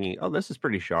launch and thinking, oh, this is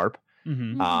pretty sharp.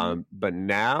 But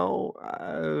now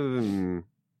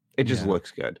it just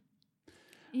looks good.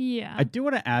 Yeah. I do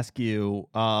want to ask you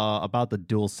about the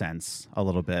DualSense a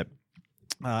little bit.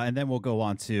 And then we'll go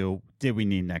on to did we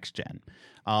need next gen?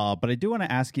 But I do want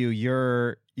to ask you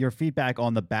your feedback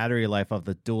on the battery life of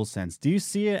the DualSense. Do you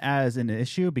see it as an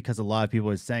issue? Because a lot of people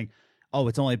are saying, oh,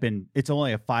 it's only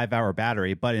a 5-hour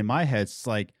battery. But in my head, it's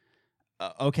like,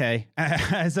 okay,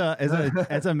 as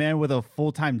a man with a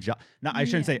full-time job. Now, I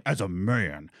shouldn't say as a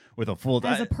man with a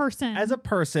full-time. As a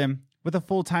person with a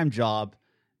full-time job,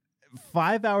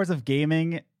 5 hours of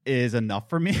gaming is enough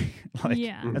for me.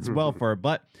 That's well for it.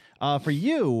 But for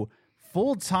you,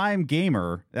 full-time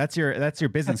gamer, that's your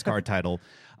business card title.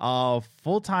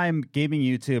 Full-time gaming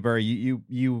YouTuber,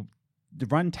 you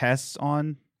run tests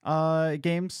on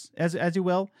games as you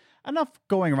will. Enough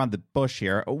going around the bush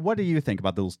here. What do you think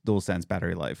about the DualSense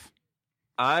battery life?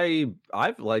 I've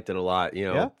liked it a lot.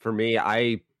 For me,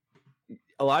 a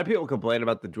lot of people complain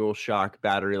about the DualShock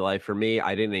battery life. For me,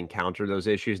 I didn't encounter those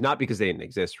issues, not because they didn't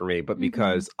exist for me, but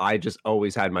because I just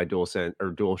always had my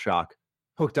DualShock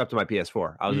hooked up to my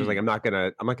PS4. I was just like, I'm not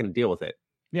gonna deal with it.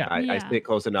 I sit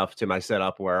close enough to my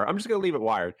setup where I'm just gonna leave it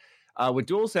wired. With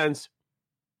DualSense,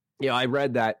 I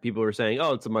read that people were saying,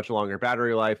 oh, it's a much longer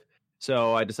battery life.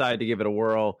 So I decided to give it a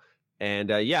whirl.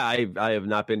 And I have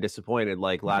not been disappointed.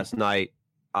 Like last night,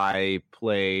 I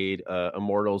played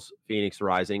Immortals Phoenix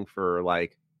Rising for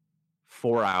like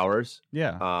 4 hours.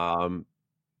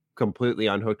 Completely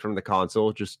unhooked from the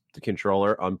console, just the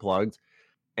controller unplugged.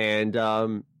 And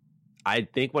I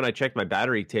think when I checked my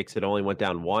battery ticks, it only went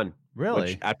down 1. Really?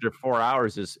 Which after 4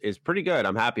 hours is pretty good.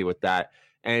 I'm happy with that.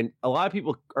 And a lot of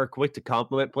people are quick to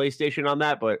compliment PlayStation on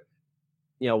that, but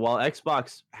while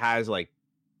Xbox has like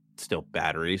still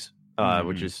batteries,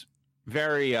 which is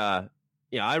very, I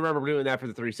remember doing that for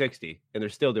the 360 and they're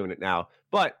still doing it now.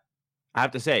 But I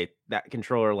have to say that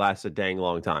controller lasts a dang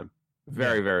long time.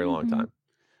 Very, very long time.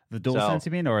 The DualSense,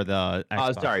 you mean, or the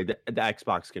Xbox? Sorry, the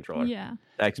Xbox controller. Yeah.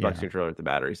 The Xbox controller with the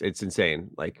batteries. It's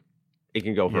insane. Like it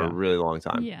can go for a really long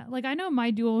time. Yeah, like I know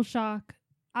my DualShock,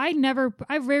 I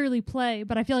rarely play,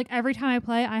 but I feel like every time I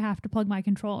play, I have to plug my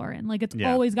controller in. Like it's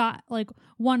always got like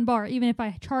one bar, even if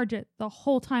I charge it the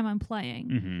whole time I'm playing.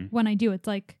 Mm-hmm. When I do, it's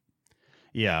like,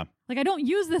 like I don't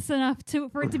use this enough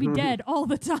for it to be dead all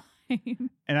the time.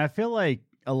 And I feel like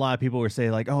a lot of people were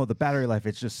saying like, oh, the battery life,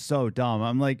 it's just so dumb.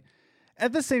 I'm like,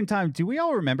 at the same time, do we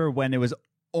all remember when it was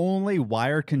only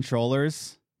wired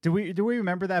controllers? Do we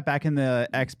remember that back in the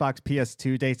Xbox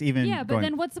PS2 days? But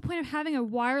then what's the point of having a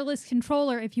wireless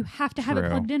controller if you have to have it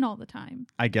plugged in all the time?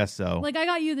 I guess so. Like I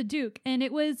got you the Duke, and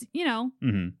it was,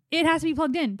 it has to be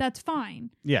plugged in. That's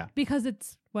fine. Yeah. Because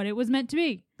it's what it was meant to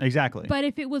be. Exactly. But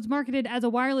if it was marketed as a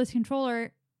wireless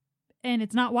controller and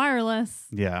it's not wireless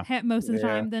most of the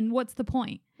time, then what's the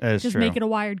point? Just make it a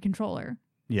wired controller.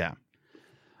 Yeah.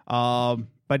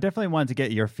 But I definitely wanted to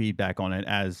get your feedback on it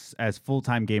as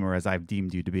full-time gamer as I've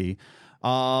deemed you to be.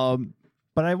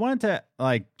 But I wanted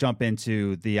to jump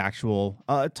into the actual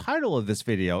title of this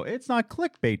video. It's not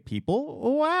clickbait,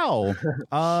 people. Wow.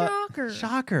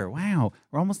 Shocker. Wow.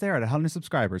 We're almost there at 100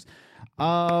 subscribers.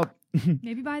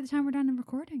 Maybe by the time we're done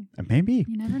recording. Maybe.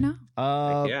 You never know.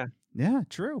 Yeah,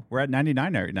 true. We're at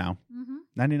 99 right now. Mm-hmm.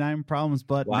 99 problems,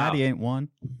 but Maddie ain't one.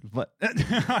 But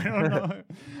I don't know.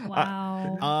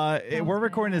 Wow. We're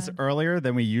recording this earlier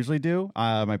than we usually do.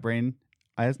 My brain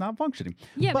is not functioning.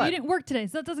 Yeah, but you didn't work today,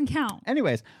 so that doesn't count.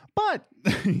 Anyways,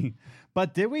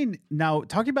 but did we now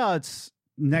talking about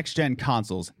next gen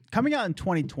consoles coming out in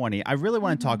 2020? I really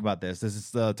want to talk about this. This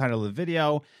is the title of the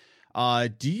video.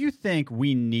 Do you think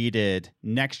we needed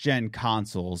next-gen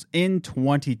consoles in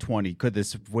 2020? Could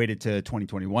this have waited to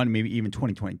 2021, maybe even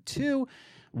 2022?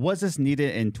 Was this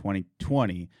needed in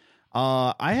 2020?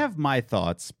 I have my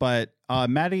thoughts, but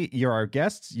Maddie, you're our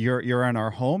guest. You're in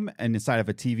our home and inside of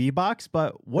a TV box,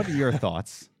 but what are your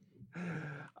thoughts?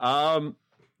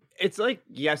 It's like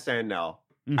yes and no.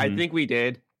 Mm-hmm. I think we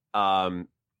did.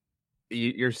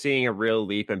 You're seeing a real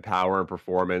leap in power and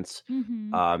performance.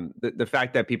 Mm-hmm. The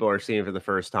fact that people are seeing it for the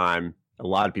first time, a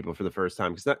lot of people for the first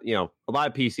time, because a lot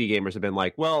of PC gamers have been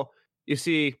like, well, you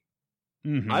see,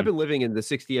 I've been living in the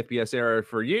 60 FPS era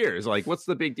for years. Like, what's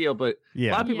the big deal? But a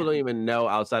lot of people don't even know,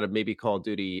 outside of maybe Call of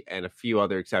Duty and a few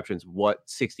other exceptions, what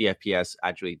 60 FPS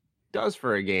actually does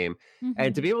for a game. Mm-hmm.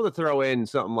 And to be able to throw in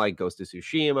something like Ghost of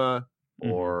Tsushima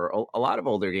or a lot of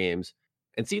older games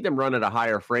and see them run at a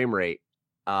higher frame rate,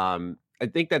 I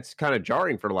think that's kind of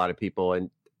jarring for a lot of people, and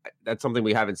that's something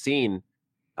we haven't seen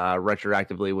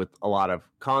retroactively with a lot of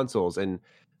consoles. And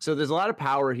so there's a lot of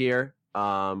power here,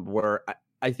 where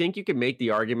I think you can make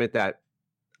the argument that,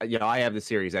 I have the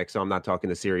Series X, so I'm not talking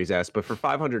the Series S, but for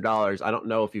 $500, I don't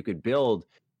know if you could build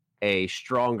a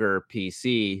stronger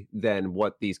PC than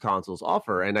what these consoles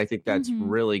offer. And I think that's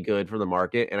really good for the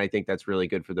market, and I think that's really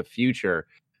good for the future.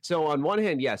 So on one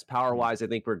hand, yes, power-wise, I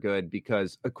think we're good,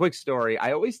 because a quick story,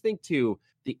 I always think to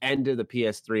the end of the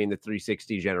PS3 and the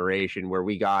 360 generation, where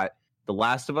we got The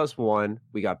Last of Us 1,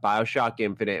 we got BioShock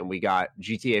Infinite, and we got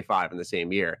GTA 5 in the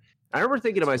same year. I remember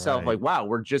thinking to myself, like, wow,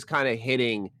 we're just kind of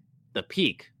hitting the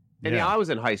peak. And I was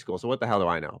in high school, so what the hell do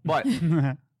I know? But,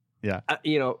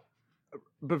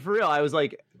 but for real, I was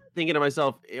like thinking to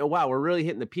myself, wow, we're really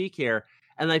hitting the peak here.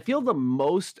 And I feel the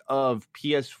most of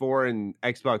PS4 and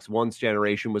Xbox One's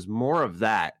generation was more of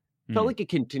that. Felt like a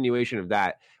continuation of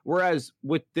that. Whereas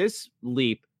with this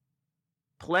leap,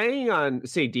 playing on,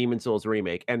 say, Demon's Souls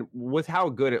Remake, and with how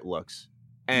good it looks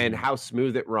and how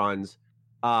smooth it runs,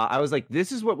 I was like,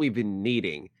 this is what we've been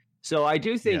needing. So I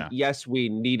do think, yes, we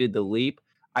needed the leap.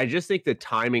 I just think the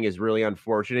timing is really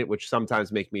unfortunate, which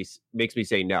sometimes makes me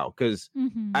say no. Because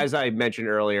as I mentioned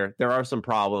earlier, there are some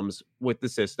problems with the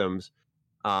systems.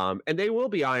 And they will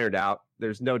be ironed out.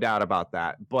 There's no doubt about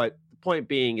that. But the point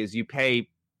being is, you pay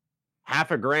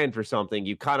 $500,000 for something,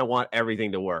 you kind of want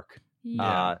everything to work.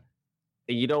 And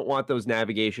you don't want those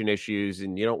navigation issues,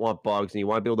 and you don't want bugs, and you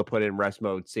want to be able to put in rest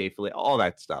mode safely, all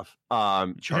that stuff.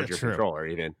 Charge your controller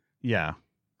even. Yeah.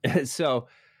 So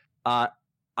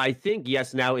I think,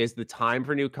 yes, now is the time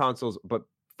for new consoles. But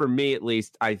for me, at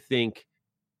least, I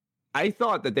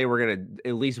thought that they were going to,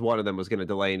 at least one of them was going to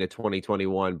delay into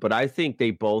 2021. But I think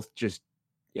they both just,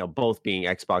 both being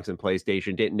Xbox and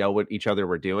PlayStation, didn't know what each other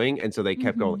were doing. And so they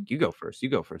kept going, you go first, you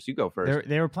go first, you go first.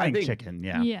 They were playing chicken.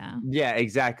 Yeah,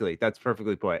 exactly. That's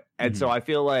perfectly put. And so I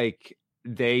feel like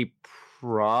they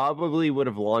probably would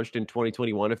have launched in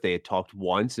 2021 if they had talked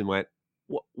once and went,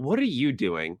 what are you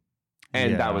doing?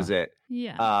 And that was it.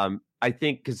 Yeah. I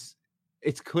think because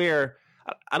it's clear,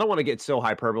 I don't want to get so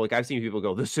hyperbolic. I've seen people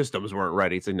go, the systems weren't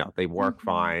ready. It's like, no, they work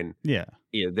fine. Yeah.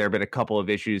 There have been a couple of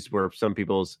issues where some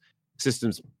people's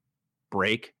systems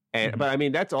break. But I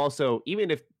mean, that's also, even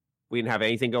if we didn't have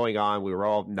anything going on. We were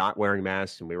all not wearing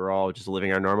masks and we were all just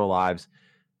living our normal lives.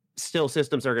 Still,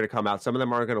 systems are going to come out. Some of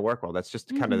them aren't going to work well. That's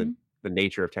just kind of the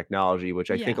nature of technology, which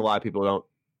I think a lot of people don't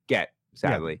get,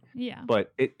 sadly. Yeah.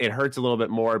 But it hurts a little bit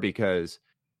more because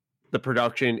the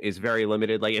production is very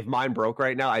limited. Like if mine broke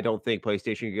right now, I don't think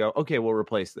PlayStation could go, okay, we'll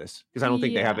replace this, because I don't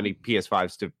think they have any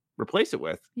PS5s to replace it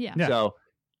with. Yeah. So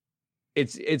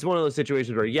it's one of those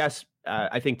situations where, yes,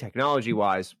 I think technology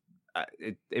wise,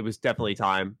 it was definitely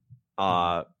time.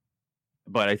 But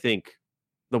I think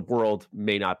the world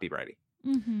may not be ready.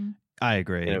 I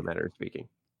agree. In a manner of speaking.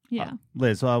 Yeah.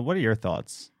 Liz, what are your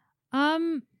thoughts?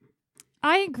 I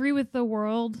agree with the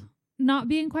world not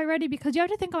being quite ready, because you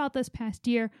have to think about this past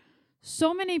year.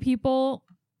 So many people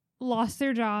lost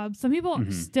their jobs. Some people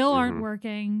still aren't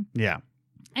working. Yeah.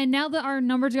 And now that our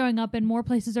numbers are going up and more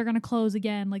places are going to close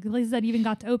again, like the places that even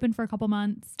got to open for a couple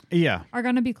months are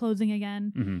going to be closing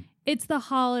again. It's the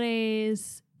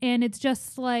holidays, and it's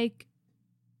just like,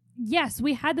 yes,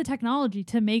 we had the technology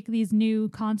to make these new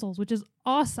consoles, which is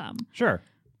awesome. Sure.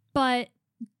 But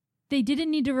they didn't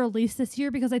need to release this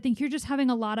year, because I think you're just having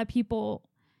a lot of people,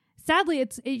 sadly,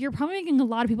 you're probably making a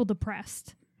lot of people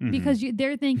depressed, because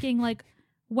they're thinking like,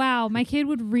 wow, my kid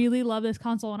would really love this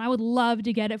console and I would love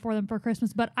to get it for them for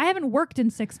Christmas, but I haven't worked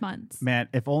in 6 months. Man,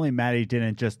 if only Maddie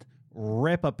didn't just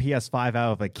rip a PS5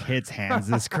 out of a kid's hands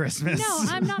this Christmas. No,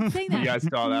 I'm not saying that. You guys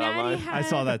saw that online? I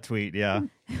saw that tweet, yeah.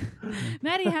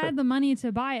 Maddie had the money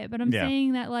to buy it, but I'm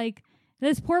saying that like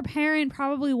this poor parent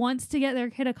probably wants to get their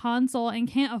kid a console and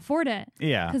can't afford it.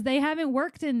 Yeah. Because they haven't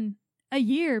worked in a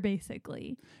year,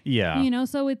 basically. Yeah. You know,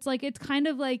 so it's like, it's kind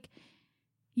of like,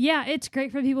 yeah, it's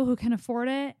great for people who can afford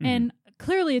it. And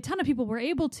clearly a ton of people were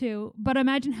able to, but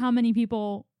imagine how many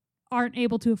people aren't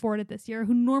able to afford it this year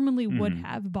who normally would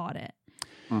have bought it.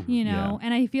 You know,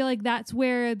 and I feel like that's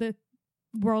where the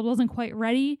world wasn't quite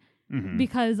ready,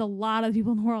 because a lot of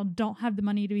people in the world don't have the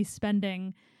money to be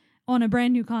spending on a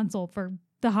brand new console for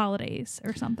the holidays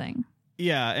or something.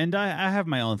 Yeah, and I have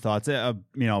my own thoughts. You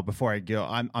know, before I go,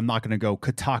 I'm not going to go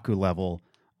Kotaku level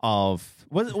of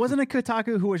wasn't it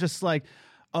Kotaku who was just like,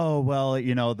 oh well,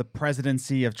 you know, the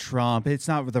presidency of Trump, it's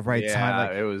not the right time.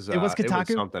 Like, it was Kotaku. It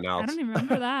was something else. I don't even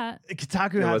remember that.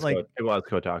 Kotaku had like it was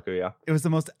Kotaku. Yeah, it was the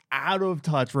most out of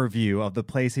touch review of the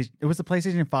PlayStation. It was the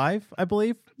PlayStation 5, I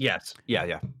believe. Yes.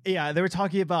 Yeah. They were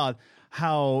talking about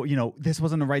how, you know, this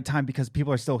wasn't the right time because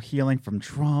people are still healing from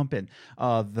Trump and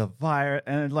the virus.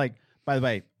 And like, by the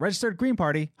way, registered Green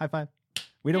Party, high five.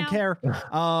 We don't care.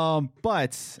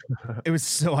 But it was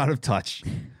so out of touch.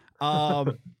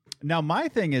 Now, my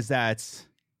thing is that,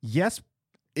 yes,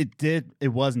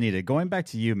 it was needed. Going back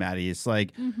to you, Maddie, it's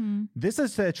like, this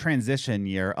is a transition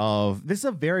year this is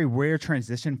a very rare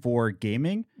transition for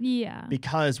gaming. Yeah.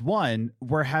 Because one,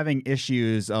 we're having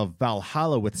issues of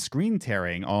Valhalla with screen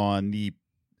tearing on the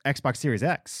Xbox Series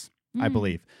X, I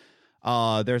believe.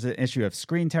 There's an issue of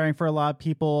screen tearing for a lot of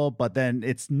people, but then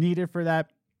it's needed for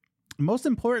that. Most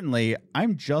importantly,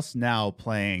 I'm just now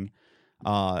playing,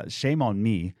 shame on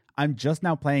me, I'm just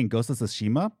now playing Ghost of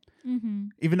Tsushima.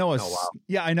 Even though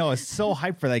I know, I was so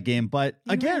hyped for that game, but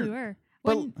you again, really were.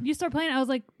 When you start playing, I was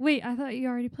like, wait, I thought you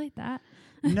already played that.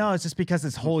 No, it's just because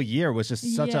this whole year was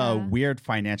just such a weird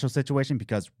financial situation,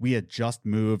 because we had just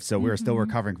moved, so we were still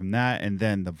recovering from that, and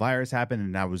then the virus happened,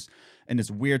 and I was in this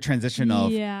weird transition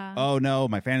of, oh no,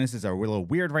 my finances are a little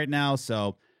weird right now,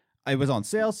 so it was on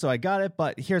sale, so I got it.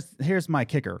 But here's my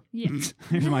kicker. Here's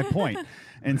my point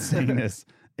in saying this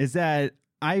is that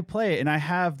I play it,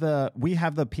 and we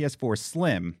have the PS4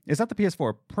 Slim. It's not the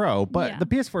PS4 Pro, but the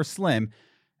PS4 Slim.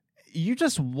 You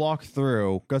just walk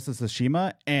through Ghost of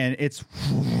Tsushima, and it's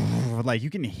like you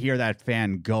can hear that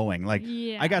fan going. Like,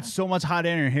 I got so much hot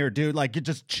air in here, dude. Like, you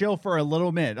just chill for a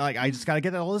little minute. Like, I just got to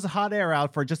get all this hot air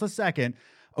out for just a second.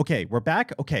 Okay, we're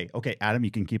back. Okay, Adam,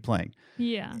 you can keep playing.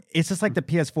 Yeah. It's just like the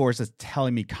PS4 is just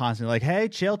telling me constantly, like, hey,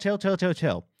 chill.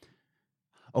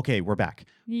 Okay, we're back.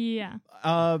 Yeah.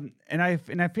 And I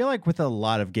feel like with a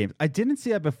lot of games, I didn't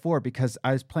see that before because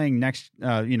I was playing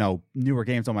newer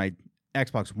games on my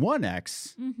Xbox One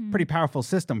X. Pretty powerful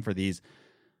system for these.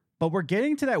 But we're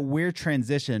getting to that weird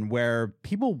transition where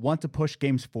people want to push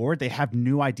games forward. They have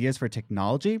new ideas for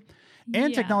technology,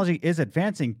 and technology is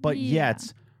advancing, but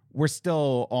yet we're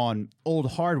still on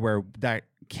old hardware that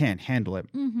can't handle it.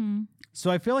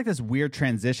 So I feel like this weird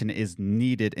transition is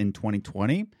needed in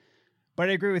 2020. But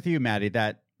I agree with you, Maddie,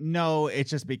 that no, it's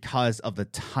just because of the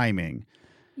timing.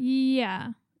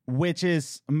 Yeah. Which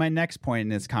is my next point in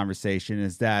this conversation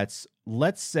is that,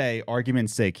 let's say,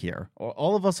 argument's sake here,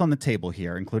 all of us on the table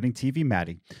here, including TV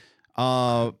Maddie,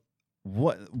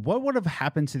 what would have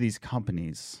happened to these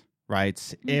companies,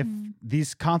 right? If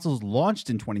these consoles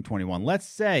launched in 2021, let's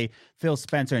say Phil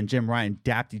Spencer and Jim Ryan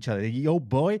dapped each other. Yo,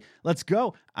 boy, let's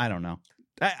go. I don't know.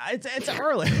 It's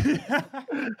early.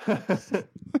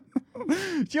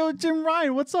 Yo, Jim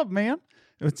Ryan, what's up, man?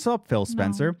 What's up, Phil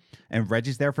Spencer? No. And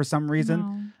Reggie's there for some reason.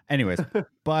 No. Anyways,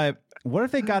 but what if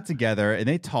they got together and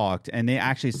they talked and they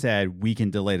actually said, we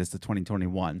can delay this to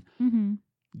 2021? Mm-hmm.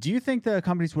 Do you think the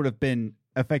companies would have been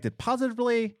affected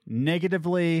positively,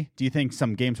 negatively? Do you think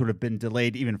some games would have been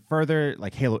delayed even further,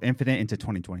 like Halo Infinite into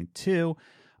 2022?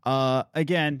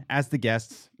 Again, as the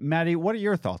guest, Maddie, what are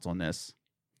your thoughts on this?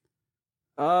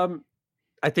 I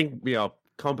think,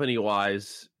 company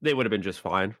wise, they would have been just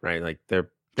fine, right? Like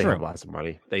they have lots of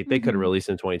money. They could have released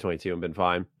in 2022 and been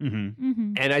fine.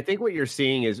 Mm-hmm. And I think what you're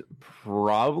seeing is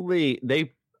probably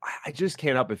I just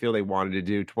can't help but feel they wanted to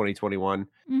do 2021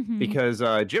 because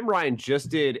Jim Ryan just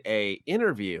did a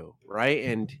interview, right?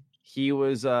 And he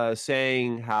was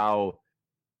saying how,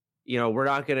 we're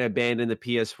not going to abandon the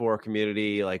PS4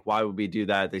 community. Like, why would we do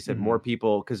that? They said more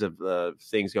people, because of the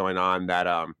things going on,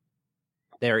 that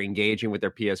they're engaging with their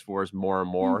PS4s more and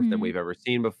more than we've ever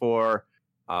seen before.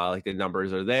 Like the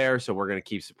numbers are there, so we're going to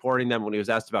keep supporting them. When he was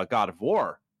asked about God of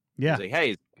War, he was like,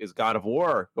 hey, is God of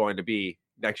War going to be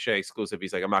next gen exclusive?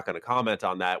 He's like, I'm not going to comment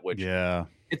on that, which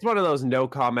it's one of those no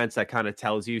comments that kind of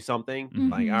tells you something.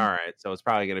 Like, all right, so it's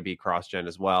probably going to be cross-gen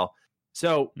as well.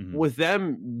 So with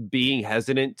them being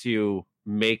hesitant to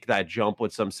make that jump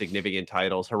with some significant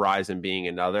titles, Horizon being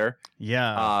another,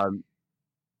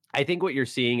 I think what you're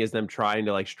seeing is them trying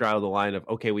to like straddle the line of,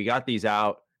 okay, we got these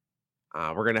out.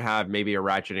 We're going to have maybe a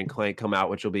Ratchet and Clank come out,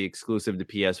 which will be exclusive to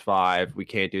PS5. We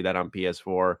can't do that on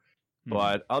PS4.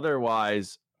 But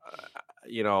otherwise,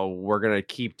 we're going to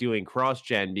keep doing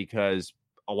cross-gen because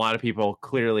a lot of people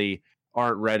clearly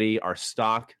aren't ready. Our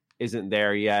stock isn't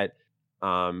there yet.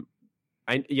 The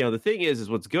thing is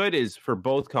what's good is for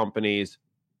both companies,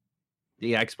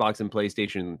 the Xbox and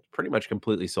PlayStation pretty much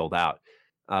completely sold out,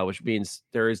 which means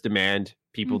there is demand.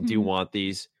 People do want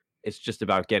these. It's just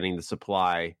about getting the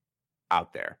supply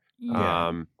out there.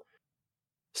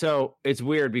 So it's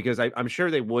weird because I'm sure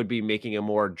they would be making a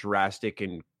more drastic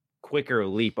and quicker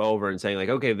leap over and saying like,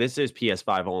 okay, this is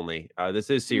PS5 only, this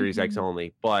is Series X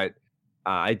only, but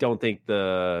I don't think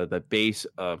the base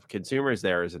of consumers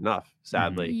there is enough,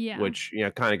 sadly. Which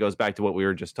kind of goes back to what we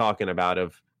were just talking about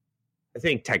of, I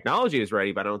think technology is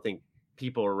ready, but I don't think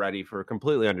people are ready for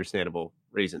completely understandable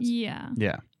reasons.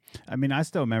 I mean, I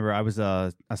still remember I was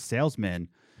a salesman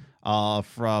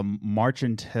from March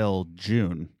until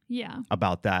June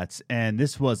about that, and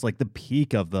this was like the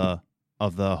peak of the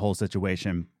whole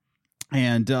situation,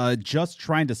 and just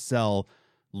trying to sell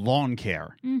lawn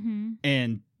care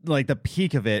and like the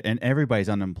peak of it, and everybody's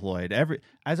unemployed.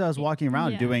 As I was walking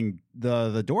around doing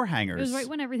the door hangers, it was right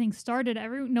when everything started.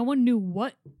 No one knew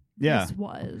what this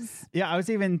was. I was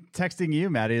even texting you,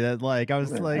 Maddie, that like I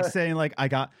was like saying like I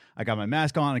got my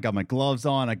mask on, I got my gloves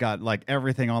on, I got like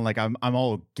everything on, like I'm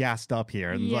all gassed up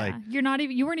here, and like you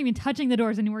weren't even touching the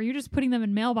doors anymore. You're just putting them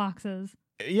in mailboxes.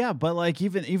 But like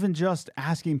even just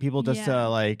asking people just to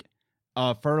like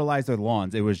fertilize their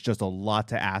lawns, it was just a lot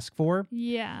to ask for.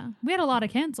 We had a lot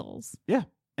of cancels.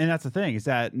 And that's the thing, is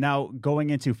that now going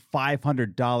into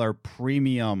 $500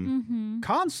 premium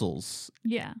consoles,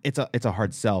 it's a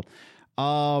hard sell.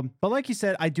 But like you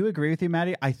said, I do agree with you,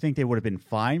 Maddie. I think they would have been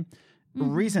fine. The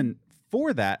reason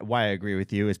for that, why I agree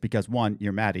with you, is because one,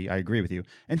 you're Maddie. I agree with you.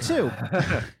 And two,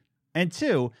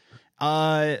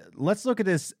 let's look at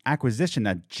this acquisition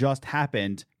that just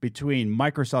happened between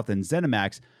Microsoft and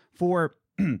ZeniMax for,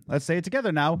 let's say it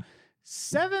together now,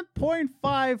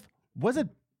 7.5, was it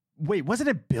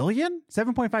a billion?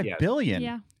 7.5 billion.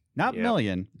 Yeah. Not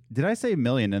million. Did I say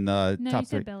million in the no, top you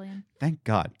three? Said billion. Thank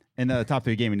God. In the top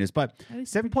 3 gaming news. But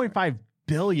 7.5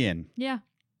 billion. Yeah.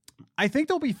 I think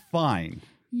they'll be fine.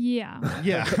 Yeah.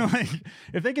 Like,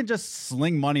 if they can just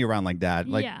sling money around like that,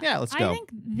 like, let's go. I think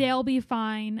they'll be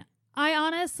fine. I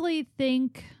honestly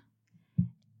think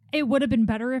it would have been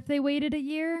better if they waited a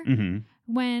year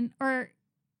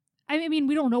I mean,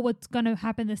 we don't know what's going to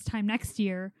happen this time next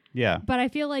year. Yeah. But I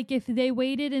feel like if they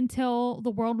waited until the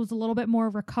world was a little bit more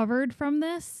recovered from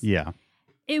this,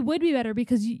 it would be better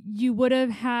because you would have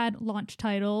had launch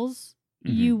titles.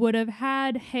 You would have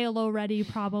had Halo ready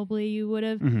probably. You would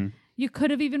have you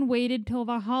could have even waited till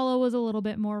Valhalla was a little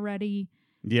bit more ready.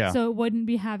 Yeah. So it wouldn't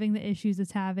be having the issues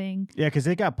it's having. Yeah, because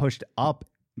it got pushed up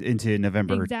into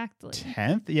November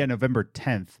 10th. Yeah, November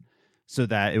 10th. So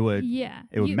that it would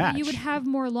match. You would have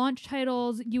more launch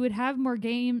titles. You would have more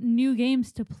new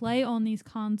games to play on these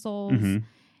consoles.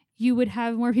 you would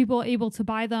have more people able to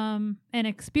buy them and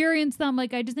experience them.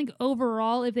 Like, I just think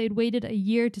overall, if they'd waited a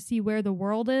year to see where the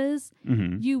world is,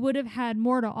 you would have had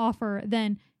more to offer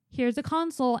than here's a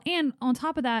console. And on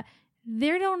top of that,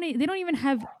 they don't even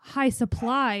have high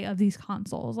supply of these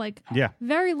consoles. Like,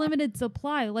 very limited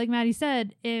supply. Like Maddie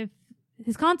said, if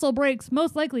his console breaks,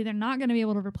 most likely they're not going to be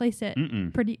able to replace it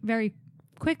very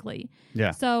quickly. Yeah.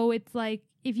 So it's like,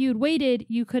 if you had waited,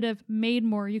 you could have made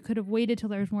more. You could have waited till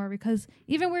there's more, because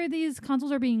even where these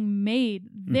consoles are being made,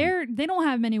 they don't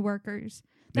have many workers.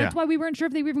 That's why we weren't sure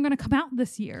if they were even going to come out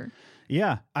this year.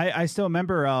 Yeah, I still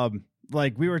remember,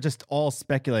 like, we were just all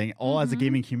speculating, all as a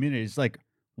gaming community. It's like,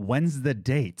 when's the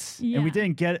date? Yeah. And we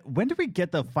didn't get. When did we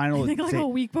get the final? I think like a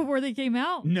week before they came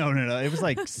out. No. It was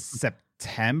like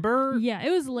September. Yeah,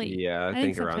 it was late. Yeah, I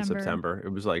think around September. It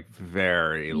was like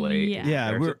very late.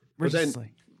 Yeah, we're just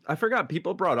like. I forgot,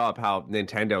 people brought up how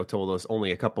Nintendo told us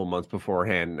only a couple months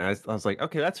beforehand. And I was like,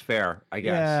 okay, that's fair, I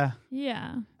guess.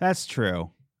 Yeah. That's true.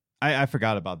 I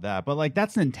forgot about that. But like,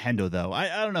 that's Nintendo though.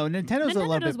 I don't know. Nintendo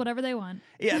does whatever they want.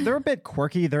 Yeah, they're a bit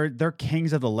quirky. They're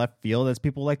kings of the left field, as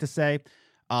people like to say.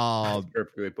 That's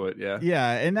perfectly put, yeah.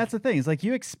 Yeah, and that's the thing. It's like,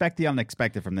 you expect the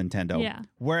unexpected from Nintendo. Yeah.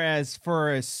 Whereas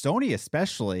for Sony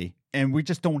especially, and we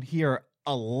just don't hear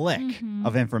a lick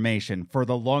of information for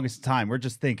the longest time. We're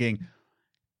just thinking,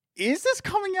 is this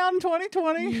coming out in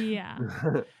 2020? Yeah.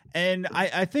 And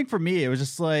I think for me, it was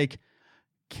just like,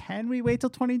 can we wait till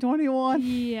 2021?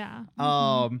 Yeah.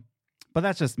 But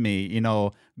that's just me. You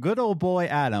know, good old boy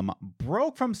Adam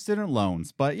broke from student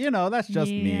loans. But, you know, that's just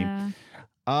me.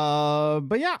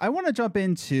 But yeah, I want to jump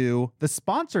into the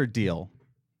sponsored deal.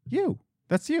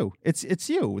 That's you. It's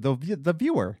you, the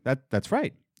viewer. That's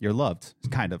right. You're loved.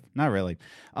 Kind of. Not really.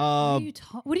 What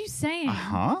are you saying?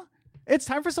 It's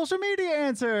time for social media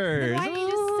answers. Why did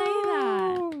you just say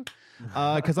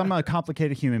that? Because I'm a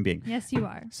complicated human being. Yes, you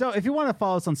are. So if you want to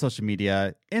follow us on social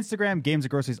media, Instagram, Games and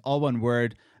Groceries, all one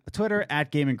word. Twitter,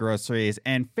 @Game and Groceries,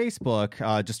 and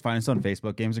Facebook. Just find us on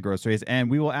Facebook, Games and Groceries, and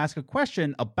we will ask a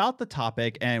question about the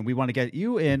topic, and we want to get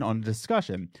you in on the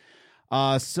discussion.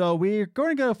 So we're going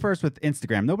to go first with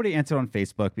Instagram. Nobody answered on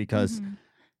Facebook because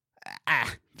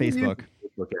Facebook.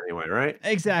 Anyway, right?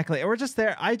 Exactly. We're just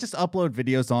there. I just upload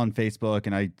videos on Facebook,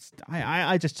 and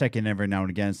I just check in every now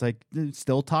and again. It's like,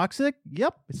 still toxic?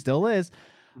 Yep, it still is.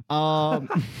 And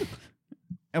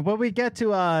when we get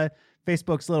to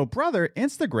Facebook's little brother,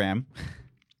 Instagram,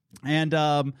 and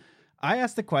I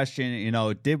asked the question, you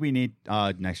know, did we need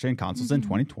next-gen consoles in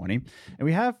 2020? And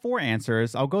we have 4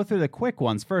 answers. I'll go through the quick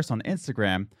ones first on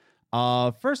Instagram.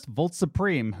 First, Volt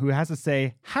Supreme, who has to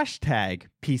say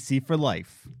 #PC for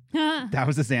life. That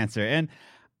was his answer. And,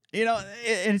 you know,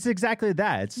 it's exactly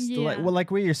that. It's like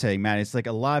what you're saying, Matt. It's like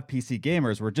a lot of PC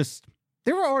gamers were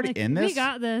they were already in this. We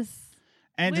got this.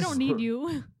 And we don't need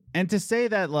you. And to say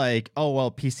that, like, oh,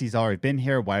 well, PC's already been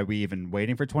here, why are we even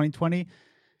waiting for 2020?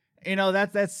 You know,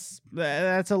 that's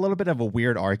a little bit of a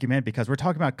weird argument, because we're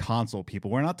talking about console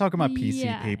people. We're not talking about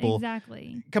PC people.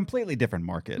 Exactly. Completely different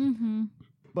market.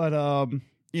 But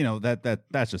you know,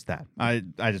 that's just that. I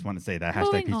just want to say that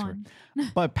 #PC.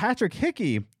 But Patrick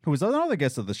Hickey, who was another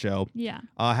guest of the show,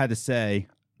 had to say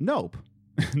nope.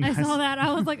 I saw that.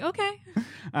 I was like, okay.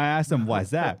 I asked him, why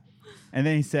is that? And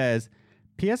then he says,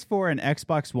 PS4 and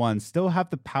Xbox One still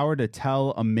have the power to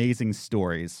tell amazing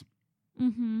stories.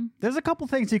 There's a couple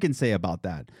things you can say about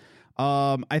that.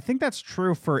 I think that's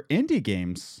true for indie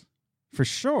games, for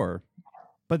sure.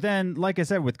 But then, like I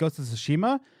said, with Ghost of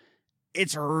Tsushima,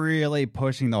 it's really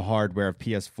pushing the hardware of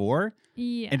PS4.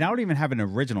 Yeah. And I don't even have an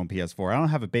original PS4. I don't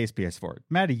have a base PS4.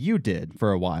 Maddie, you did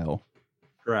for a while.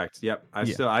 Correct. Yep.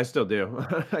 I still do.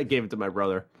 I gave it to my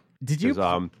brother. Did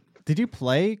you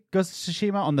play Ghost of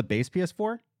Tsushima on the base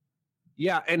PS4?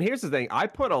 Yeah, and here's the thing. I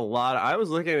was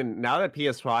looking, now that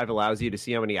PS5 allows you to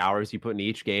see how many hours you put in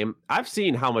each game, I've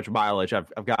seen how much mileage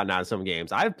I've gotten out of some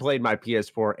games. I've played my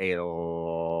PS4 a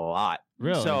lot.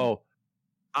 Really? So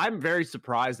I'm very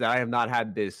surprised that I have not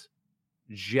had this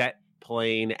jet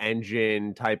plane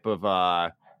engine type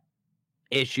of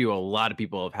issue a lot of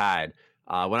people have had.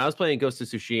 When I was playing Ghost of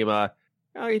Tsushima,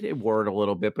 it whirred a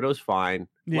little bit, but it was fine.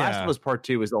 Last of Us Part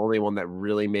 2 was the only one that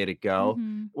really made it go.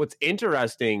 What's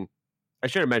interesting, I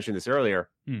should have mentioned this earlier,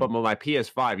 but with my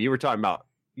PS5, you were talking about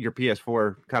your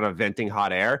PS4 kind of venting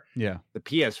hot air. Yeah. The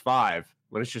PS5,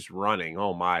 when it's just running,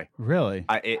 oh my. Really?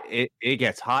 It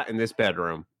gets hot in this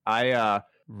bedroom.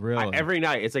 Every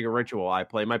night, it's like a ritual. I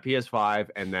play my PS5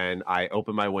 and then I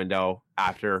open my window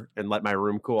after and let my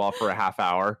room cool off for a half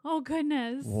hour. Oh,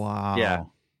 goodness. Wow. Yeah.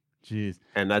 Jeez.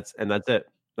 And that's it.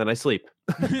 Then I sleep.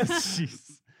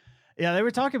 Jeez. Yeah, they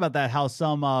were talking about that, how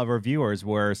some reviewers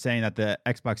were saying that the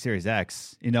Xbox Series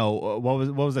X, what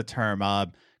was the term?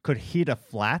 Could heat a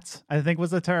flat, I think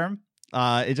was the term.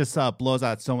 It just blows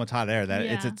out so much hot air that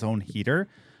it's its own heater,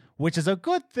 which is a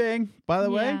good thing, by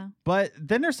the way. But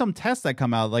then there's some tests that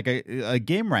come out, like a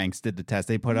Game Ranks did the test.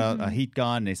 They put out a heat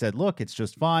gun, and they said, look, it's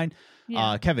just fine.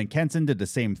 Yeah. Kevin Kenson did the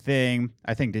same thing.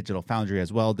 I think Digital Foundry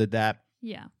as well did that.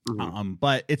 Yeah.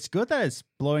 But it's good that it's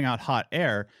blowing out hot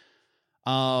air.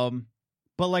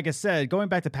 But like I said, going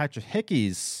back to Patrick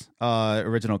Hickey's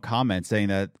original comment saying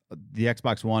that the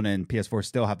Xbox One and PS4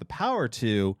 still have the power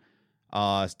to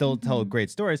still tell great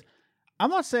stories.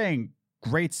 I'm not saying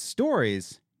great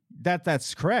stories.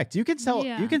 That's correct. You can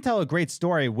tell a great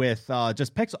story with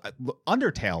just pixel.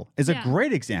 Undertale is a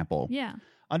great example. Yeah.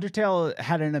 Undertale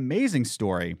had an amazing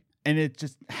story, and it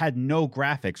just had no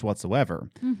graphics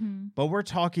whatsoever. But we're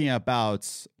talking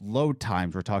about load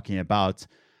times. We're talking about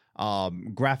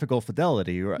graphical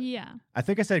fidelity. Yeah. I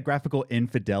think I said graphical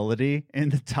infidelity in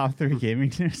the top 3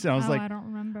 gaming news. So I was I don't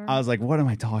remember. I was like, what am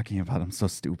I talking about? I'm so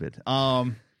stupid.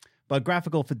 But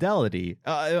graphical fidelity,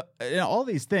 all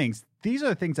these things, these are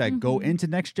the things that go into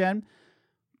next gen.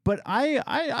 But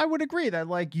I would agree that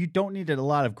like you don't need a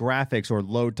lot of graphics or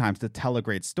load times to tell a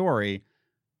great story.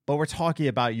 But we're talking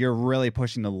about you're really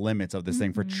pushing the limits of this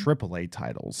thing for AAA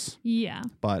titles. Yeah.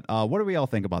 But what do we all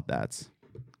think about that?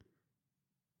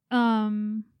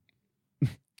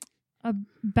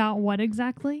 About what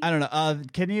exactly? I don't know.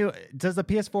 Does the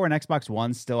PS4 and Xbox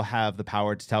One still have the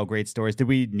power to tell great stories? Do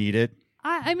we need it?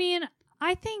 I mean,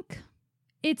 I think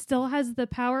it still has the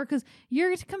power because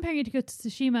you're comparing it to Ghost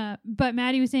of Tsushima, but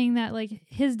Maddie was saying that like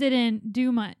his didn't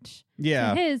do much.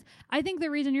 Yeah. I think the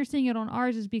reason you're seeing it on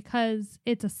ours is because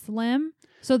it's a slim,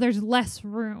 so there's less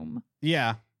room.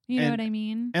 Yeah. You know what I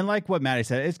mean? And like what Maddie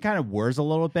said, it kind of whirs a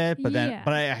little bit, but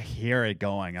I hear it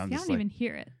going. I don't even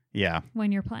hear it. Yeah.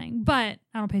 When you're playing, but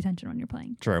I don't pay attention when you're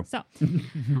playing. True. So,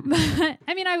 but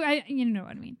I mean, I you know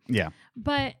what I mean. Yeah.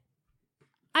 But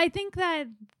I think that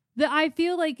I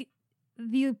feel like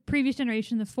the previous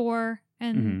generation, the 4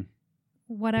 and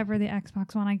whatever the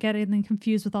Xbox One, I get it and then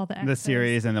confused with all the X's. The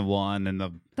series and the 1 and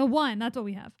the 1, that's what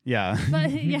we have. Yeah.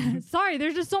 But yeah, sorry,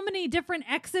 there's just so many different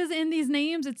X's in these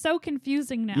names. It's so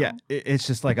confusing now. Yeah, it's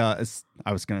just like I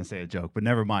was going to say a joke, but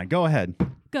never mind. Go ahead.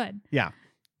 Good. Yeah.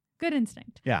 Good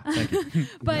instinct. Yeah, thank you.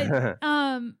 But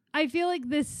I feel like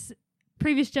this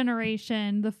previous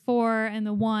generation, the 4 and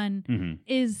the 1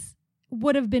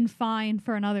 would have been fine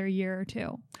for another year or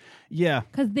 2. Yeah.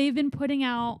 Because they've been putting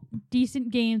out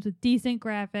decent games with decent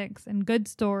graphics and good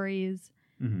stories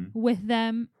with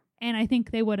them, and I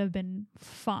think they would have been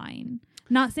fine.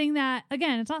 Not saying that,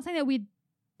 again, it's not saying that we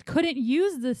couldn't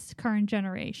use this current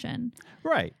generation.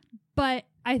 Right. But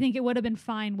I think it would have been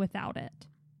fine without it.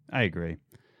 I agree.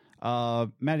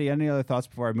 Maddie, any other thoughts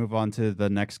before I move on to the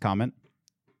next comment?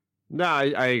 No,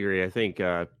 I agree. I think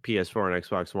PS4 and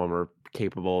Xbox One were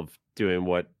capable of doing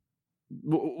what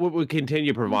would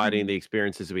continue providing the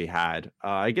experiences we had.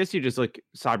 I guess you just look,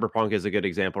 Cyberpunk is a good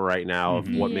example right now of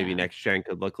what maybe next gen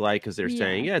could look like, because they're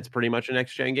saying, it's pretty much a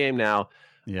next gen game now.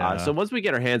 Yeah. So once we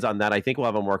get our hands on that, I think we'll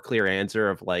have a more clear answer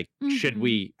of like, should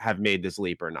we have made this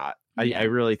leap or not? I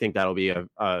really think that'll be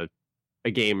a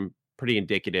game pretty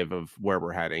indicative of where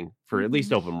we're heading for at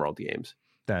least open world games.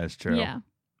 That is true. Yeah.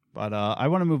 But I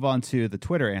want to move on to the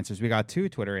Twitter answers. We got 2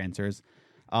 Twitter answers.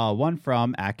 One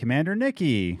from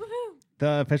 @CommanderNikki,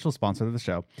 the official sponsor of the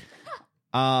show.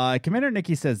 Commander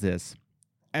Nikki says this: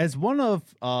 as one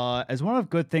of the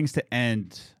good things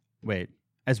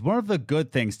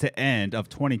to end of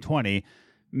 2020,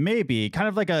 maybe kind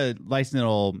of like a nice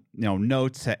little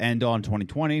note to end on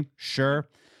 2020. Sure.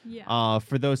 Yeah.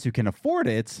 For those who can afford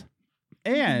it,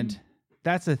 and.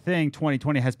 That's the thing.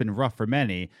 2020 has been rough for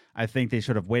many. I think they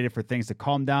should have waited for things to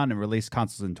calm down and release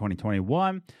consoles in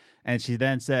 2021. And she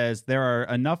then says, there are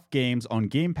enough games on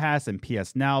Game Pass and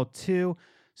PS Now too.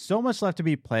 So much left to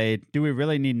be played. Do we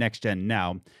really need next gen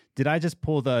now? Did I just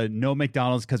pull the no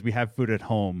McDonald's because we have food at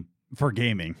home for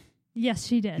gaming? Yes,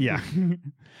 she did. Yeah.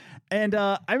 And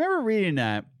I remember reading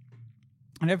that.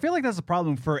 And I feel like that's a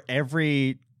problem for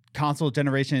every console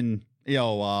generation,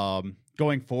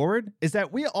 going forward, is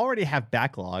that we already have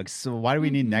backlogs. So why do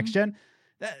we need next gen?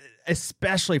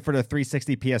 Especially for the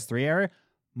 360 PS3 era.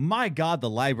 My God, the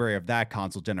library of that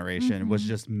console generation was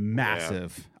just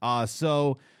massive. Yeah.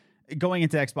 So going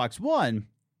into Xbox One,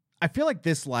 I feel like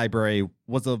this library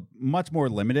was a much more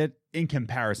limited in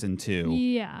comparison to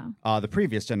the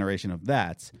previous generation of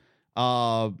that.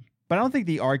 But I don't think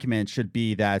the argument should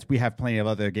be that we have plenty of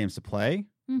other games to play.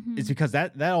 is because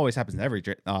that always happens in every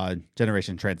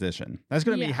generation transition. That's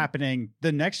going to be happening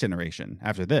the next generation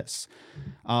after this.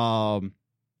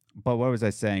 But what was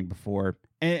I saying before?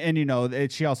 And you know,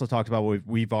 she also talked about what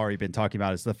we've already been talking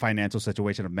about is the financial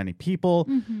situation of many people.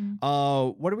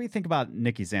 What do we think about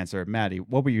Nikki's answer? Maddie,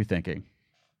 what were you thinking?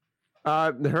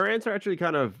 Her answer actually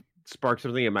kind of sparked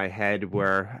something in my head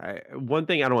where one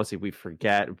thing I don't want to say we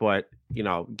forget, but you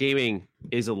know, gaming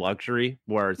is a luxury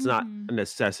where it's not a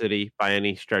necessity by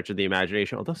any stretch of the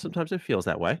imagination, although sometimes it feels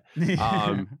that way.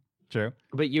 True.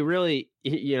 But you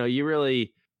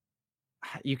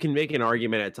can make an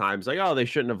argument at times like, oh, they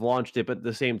shouldn't have launched it, but at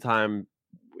the same time,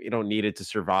 you don't need it to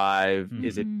survive.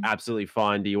 Is it absolutely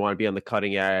fun? Do you want to be on the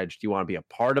cutting edge? Do you want to be a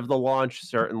part of the launch?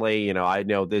 Certainly, you know, I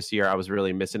know this year I was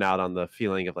really missing out on the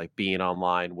feeling of like being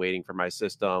online, waiting for my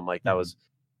system. Like that was,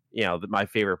 you know, my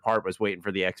favorite part was waiting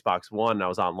for the Xbox One. I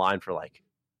was online for like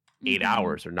 8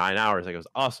 hours or 9 hours. Like it was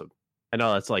awesome. I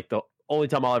know that's like the only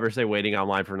time I'll ever say waiting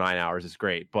online for 9 hours is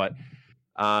great, but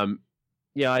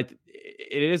yeah,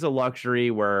 it is a luxury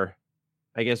where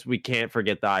I guess we can't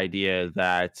forget the idea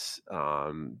that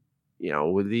you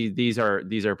know, these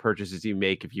are purchases you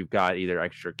make if you've got either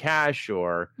extra cash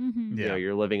or you know,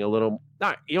 you're living a little,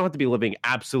 you don't have to be living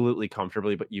absolutely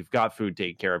comfortably, but you've got food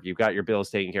taken care of, you've got your bills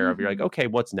taken care of. You're like, okay,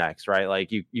 what's next, right?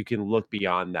 Like you can look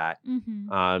beyond that.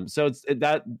 So it's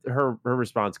that her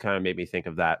response kind of made me think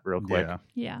of that real quick.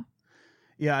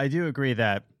 Yeah, I do agree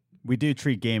that we do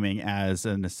treat gaming as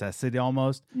a necessity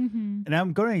almost. And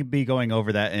I'm going to be going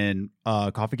over that in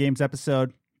Coffee Games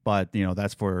episode, but, you know,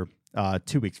 that's for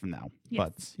 2 weeks from now.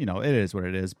 But, you know, it is what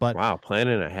it is. But wow,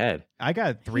 planning ahead. I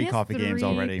got 3 Coffee Games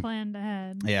already. Planned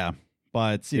ahead. Yeah.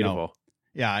 But, you know,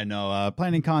 yeah, I know.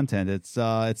 Planning content, it's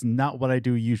not what I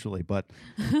do usually, but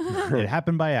it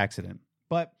happened by accident.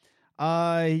 But,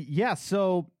 yeah,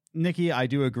 so, Nikki, I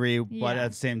do agree. But at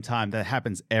the same time, that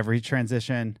happens every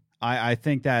transition. I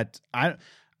think that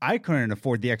I couldn't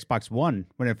afford the Xbox One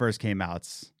when it first came out.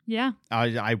 Yeah.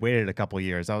 I waited a couple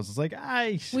years. I was just like,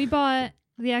 we bought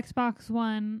the Xbox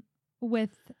One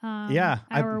with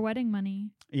our wedding money.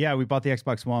 Yeah, we bought the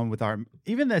Xbox One with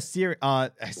even the Series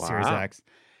X.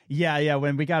 Yeah,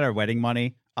 when we got our wedding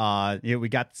money, we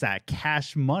got that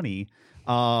cash money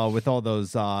with all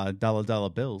those dollar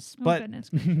bills. Oh, goodness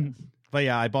gracious. But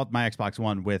yeah, I bought my Xbox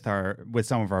One with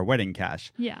some of our wedding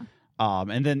cash. Yeah.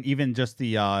 And then even just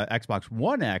the Xbox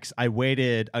One X, I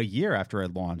waited a year after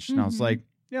it launched. And I was like,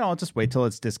 you know, I'll just wait till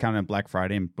it's discounted on Black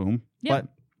Friday and boom. Yep.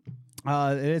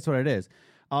 But it is what it is.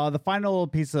 The final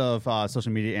piece of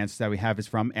social media answers that we have is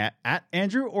from at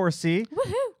Andrew Orsi.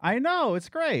 Woohoo! I know, it's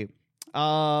great.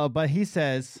 But he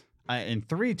says in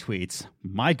 3 tweets,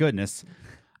 my goodness,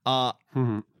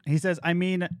 he says, I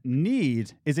mean,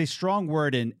 need is a strong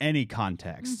word in any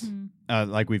context,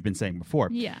 like we've been saying before.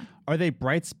 Yeah. Are they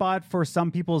bright spot for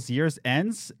some people's year's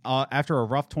ends after a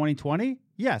rough 2020?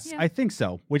 Yes, I think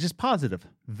so, which is positive.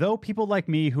 Though people like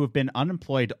me who have been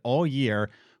unemployed all year,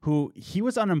 he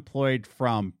was unemployed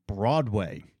from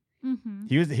Broadway.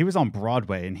 He was on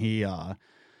Broadway, and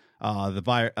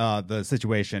the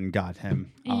situation got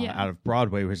him out of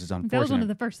Broadway, which is unfortunate. That was one of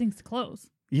the first things to close.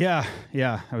 Yeah,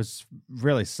 it was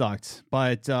really sucked,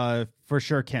 but for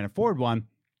sure can't afford one.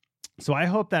 So I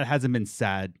hope that hasn't been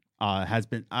sad.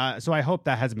 So I hope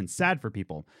that hasn't been sad for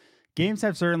people. Games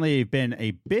have certainly been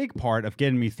a big part of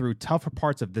getting me through tougher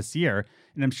parts of this year,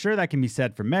 and I'm sure that can be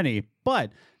said for many,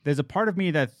 but there's a part of me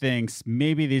that thinks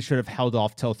maybe they should have held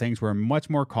off till things were much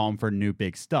more calm for new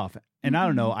big stuff. And I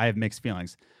don't know, I have mixed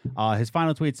feelings. His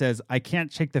final tweet says, I can't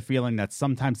shake the feeling that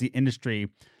sometimes the industry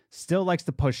still likes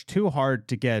to push too hard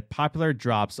to get popular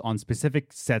drops on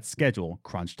specific set schedule,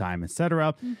 crunch time,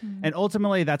 etc. And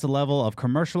ultimately, that's a level of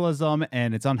commercialism,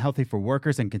 and it's unhealthy for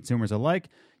workers and consumers alike.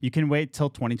 You can wait till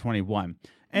 2021.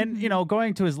 And, you know,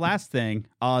 going to his last thing,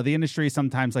 the industry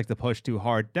sometimes like to push too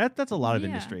hard. That's a lot of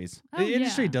industries. The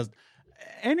industry does...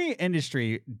 Any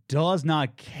industry does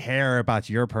not care about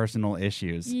your personal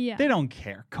issues. Yeah. They don't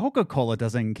care. Coca-Cola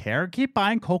doesn't care. Keep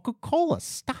buying Coca-Cola.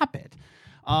 Stop it.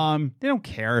 They don't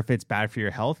care if it's bad for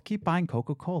your health. Keep buying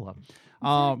Coca-Cola.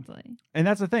 Exactly. And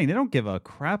that's the thing. They don't give a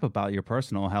crap about your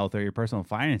personal health or your personal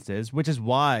finances, which is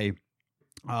why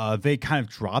they kind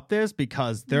of dropped this,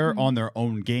 because they're on their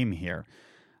own game here.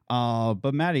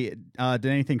 But Maddie, did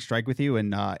anything strike with you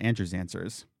in Andrew's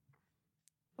answers?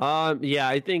 Yeah,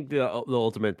 I think the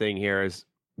ultimate thing here is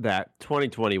that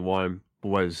 2021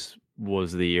 was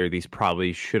the year these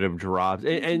probably should have dropped.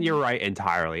 And you're right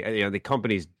entirely. You know, the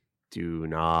companies do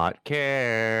not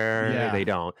care. Yeah. They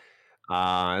don't.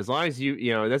 As long as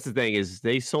that's the thing is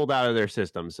they sold out of their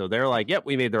system. So they're like, yep,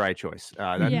 we made the right choice.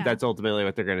 That's ultimately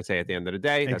what they're going to say at the end of the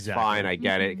day. That's fine. I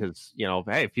get it. Because,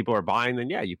 hey, if people are buying, then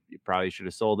yeah, you probably should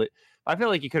have sold it. I feel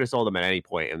like you could have sold them at any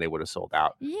point and they would have sold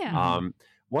out. Yeah.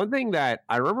 One thing that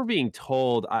I remember being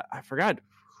told, I forgot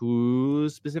who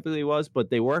specifically it was, but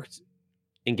they worked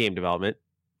in game development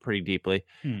pretty deeply.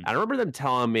 I remember them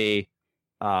telling me,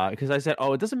 because I said,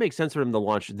 it doesn't make sense for them to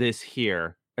launch this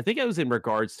here. I think it was in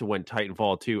regards to when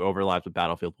Titanfall 2 overlapped with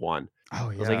Battlefield 1. Oh,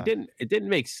 yeah. I was like, it didn't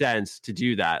make sense to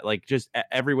do that, like just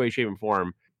every way, shape, and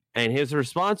form. And his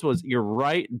response was, you're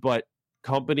right, but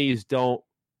companies don't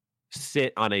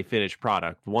sit on a finished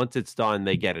product. Once it's done,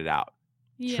 they get it out.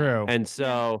 Yeah. True. And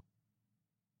so,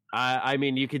 I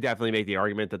mean, you could definitely make the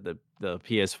argument that the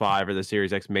PS5 or the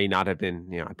Series X may not have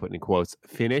been, I put in quotes,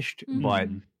 finished, but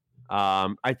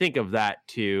I think of that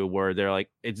too, where they're like,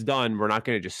 it's done. We're not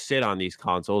going to just sit on these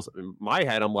consoles. In my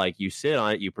head, I'm like, you sit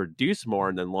on it, you produce more,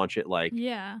 and then launch it like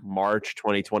March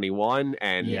 2021,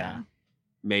 and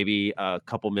maybe a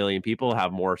couple million people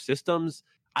have more systems.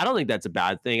 I don't think that's a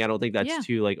bad thing. I don't think that's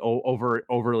too like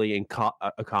overly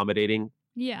accommodating.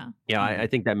 Yeah. Yeah, I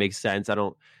think that makes sense.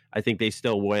 I think they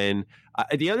still win.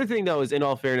 The other thing though is, in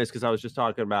all fairness, because I was just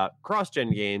talking about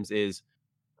cross-gen games, is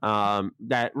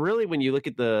that really when you look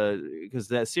at because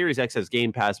that Series X has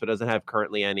Game Pass but doesn't have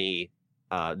currently any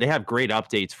they have great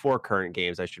updates for current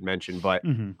games, I should mention, but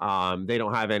they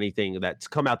don't have anything that's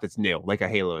come out that's new, like a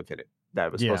Halo Infinite that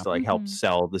was supposed to like help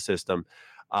sell the system.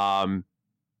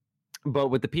 But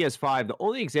with the PS5, the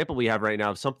only example we have right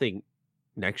now of something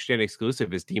next gen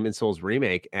exclusive is Demon's Souls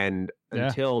Remake, and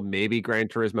until maybe Gran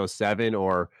Turismo 7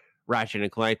 or Ratchet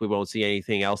and Clank, we won't see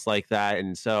anything else like that.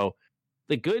 And so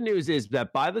the good news is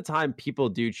that by the time people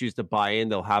do choose to buy in,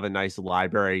 they'll have a nice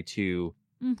library to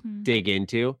dig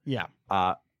into. Yeah.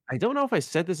 I don't know if I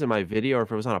said this in my video or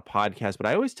if it was on a podcast, but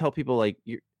I always tell people, like,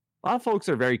 a lot of folks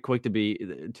are very quick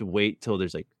to wait till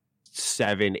there's like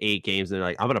 7-8 games and they're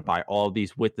like, I'm gonna buy all of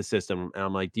these with the system. And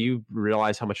I'm like, do you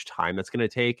realize how much time that's gonna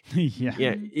take? You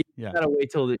gotta wait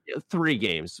till 3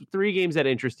 games that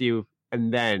interest you,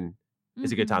 and then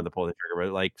it's a good time to pull the trigger.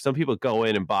 But like, some people go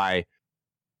in and buy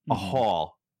a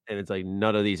haul, and it's like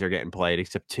none of these are getting played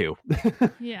except 2.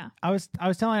 Yeah. I was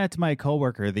telling that to my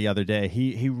coworker the other day.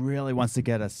 He really wants to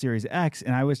get a Series X,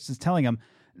 and I was just telling him,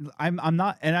 I'm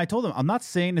not, and I told him, I'm not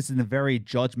saying this in a very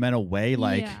judgmental way.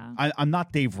 Like, I'm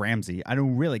not Dave Ramsey. I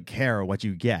don't really care what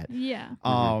you get. Yeah.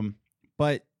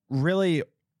 But really,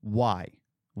 why?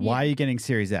 Why are you getting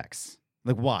Series X?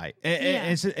 Like, why?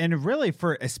 And really,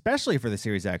 especially for the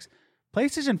Series X,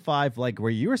 PlayStation 5, like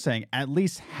where you were saying, at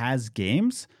least has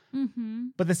games.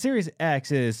 But the Series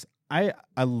X is, I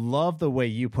love the way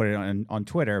you put it on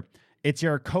Twitter. It's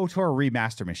your KOTOR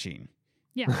remaster machine.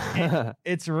 Yeah.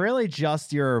 It's really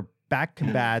just your back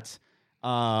combat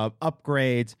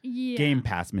upgrade Game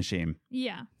Pass machine.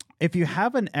 Yeah. If you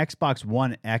have an Xbox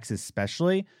One X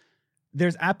especially,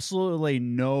 there's absolutely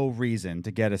no reason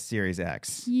to get a Series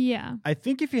X. Yeah. I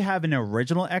think if you have an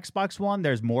original Xbox One,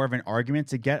 there's more of an argument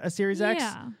to get a Series X.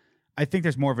 I think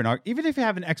there's more of an argument. Even if you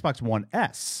have an Xbox One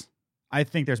S, I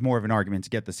think there's more of an argument to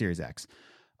get the Series X.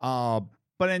 But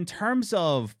in terms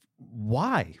of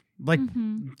why, like,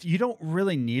 you don't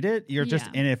really need it. You're just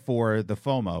in it for the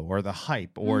FOMO or the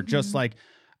hype, or just like,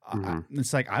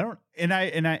 it's like, I don't,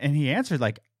 and he answered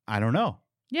like, I don't know.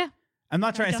 Yeah. I'm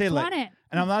not trying to say like,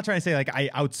 and I'm not trying to say like I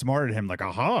outsmarted him, like,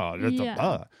 aha.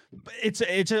 But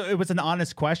it was an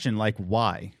honest question, like,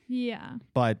 why? Yeah.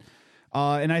 But,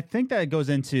 and I think that goes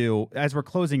into, as we're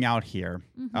closing out here,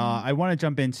 I want to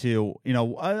jump into,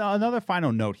 another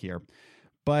final note here.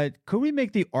 But could we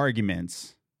make the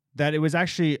arguments that it was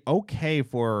actually okay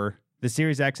for the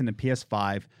Series X and the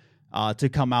PS5 to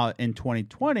come out in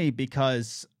 2020?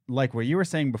 Because, like what you were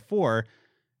saying before,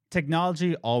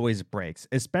 technology always breaks,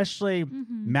 especially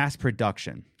mass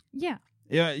production. Yeah.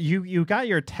 You got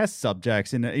your test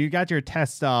subjects and you got your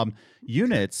test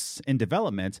units in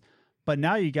development, but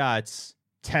now you got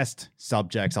test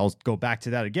subjects. I'll go back to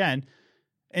that again,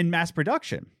 in mass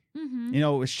production.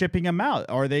 Shipping them out.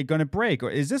 Are they going to break, or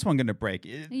is this one going to break?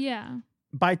 Yeah.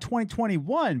 By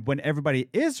 2021, when everybody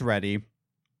is ready,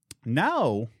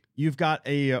 now you've got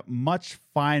a much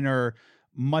finer,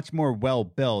 much more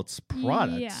well-built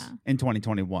product in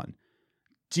 2021.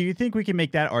 Do you think we can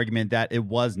make that argument that it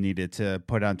was needed to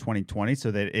put on 2020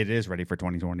 so that it is ready for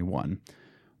 2021?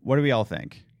 What do we all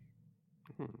think?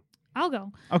 I'll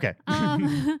go. Okay.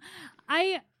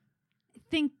 I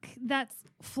think that's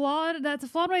flawed. That's a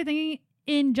flawed way of thinking,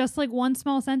 in just like one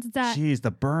small sense. It's that. Jeez,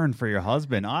 the burn for your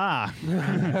husband.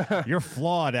 You're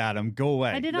flawed, Adam. Go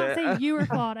away. I did not say you were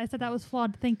flawed. I said that was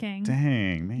flawed thinking.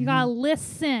 Dang, man. You gotta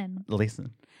listen.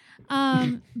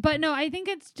 But no, I think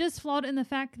it's just flawed in the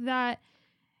fact that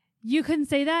you can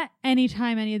say that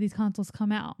anytime any of these consoles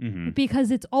come out,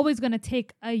 because it's always going to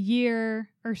take a year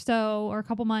or so or a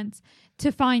couple months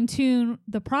to fine tune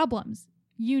the problems.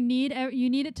 You need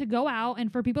it to go out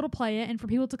and for people to play it and for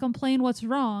people to complain what's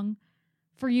wrong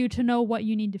for you to know what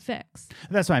you need to fix.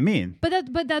 That's what I mean.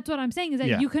 But that's what I'm saying is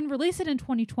that you can release it in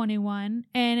 2021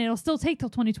 and it'll still take till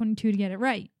 2022 to get it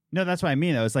right. No, that's what I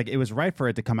mean. It was right for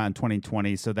it to come out in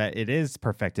 2020 so that it is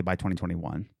perfected by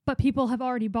 2021. But people have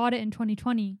already bought it in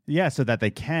 2020. Yeah, so that they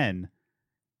can.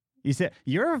 You said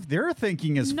their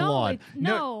thinking is flawed.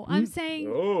 No, I'm saying.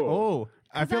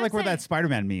 I feel like we're that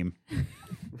Spider-Man meme.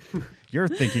 Your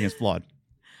thinking is flawed.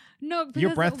 No,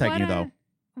 you're breathtaking though.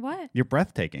 What? You're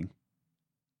breathtaking.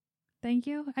 Thank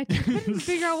you. I couldn't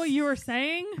figure out what you were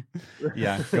saying.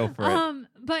 Yeah, go for it.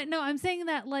 But no, I'm saying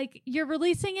that like you're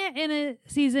releasing it in a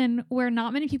season where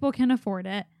not many people can afford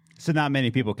it. So not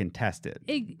many people can test it.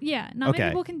 Not many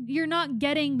people can. You're not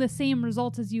getting the same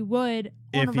results as you would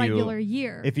on a regular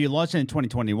year. If you launch it in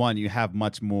 2021, you have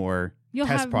much more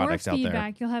test products out there. You'll have more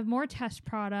feedback. You'll have more test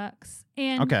products,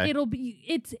 and it'll be.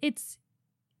 It's.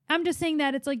 I'm just saying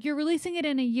that it's like you're releasing it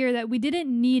in a year that we didn't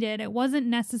need it. It wasn't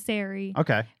necessary.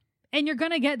 Okay. And you're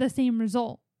going to get the same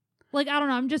result. Like, I don't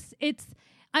know.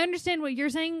 I understand what you're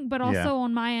saying, but also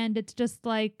on my end, it's just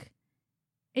like,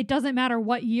 it doesn't matter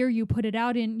what year you put it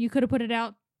out in. You could have put it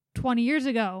out 20 years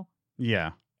ago.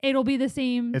 Yeah. It'll be the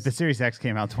same. If the Series X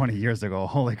came out 20 years ago,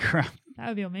 holy crap. That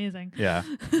would be amazing. Yeah.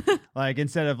 Like,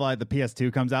 instead of like the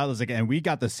PS2 comes out, it's like, and we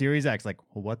got the Series X, like,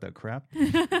 well, what the crap?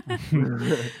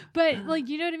 But like,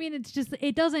 you know what I mean? It's just,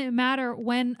 it doesn't matter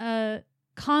when a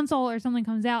console or something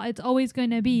comes out, it's always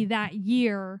going to be that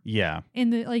year. Yeah.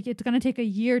 It's going to take a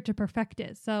year to perfect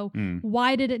it. So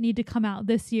why did it need to come out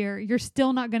this year? You're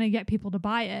still not going to get people to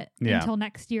buy it until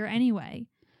next year anyway.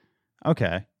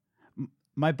 Okay.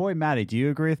 My boy Maddie, do you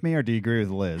agree with me or do you agree with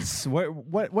Liz?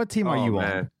 What team are you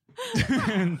on?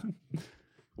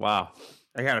 Wow.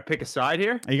 I got to pick a side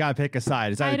here? You got to pick a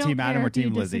side. Is that Team Adam or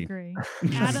Team Lizzie?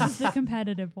 Adam's the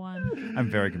competitive one. I'm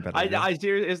very competitive.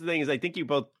 Here's the thing is I think you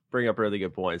both bring up really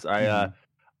good points. I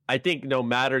think no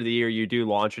matter the year you do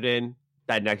launch it in,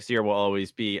 that next year will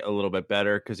always be a little bit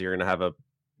better because you're going to have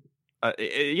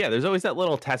there's always that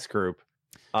little test group.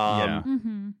 Yeah,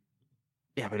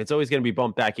 but it's always going to be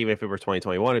bumped back even if it were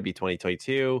 2021, it'd be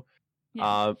 2022.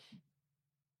 Yeah.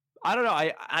 I don't know.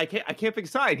 I can't pick a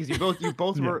side because you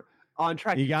both were on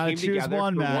track. You gotta choose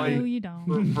one, man. No, you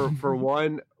don't. For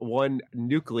one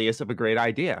nucleus of a great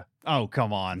idea. Oh,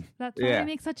 come on. That's why they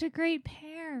make such a great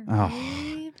pair.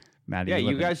 Oh, Maddie,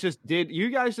 you guys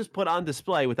just put on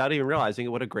display without even realizing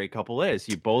what a great couple is.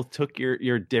 You both took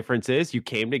your differences, you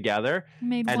came together,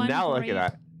 and now look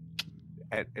at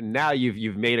that. And now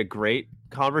you've made a great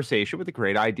conversation with a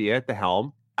great idea at the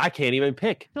helm. I can't even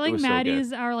pick. I feel like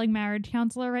Maddie's our like marriage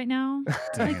counselor right now.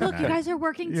 Like, look, you guys are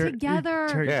working together.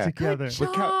 Together.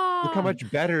 Look how much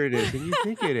better it is than you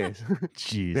think it is.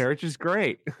 Jeez. Marriage is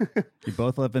great. You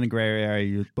both live in a gray area.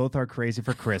 You both are crazy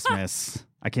for Christmas.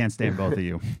 I can't stand both of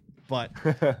you. But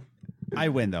I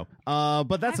win though.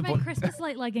 But that's I have my Christmas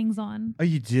light leggings on. Oh,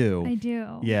 you do? I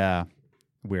do. Yeah.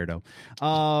 Weirdo.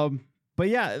 But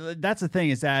yeah, that's the thing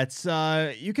is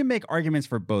that you can make arguments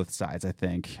for both sides, I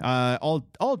think.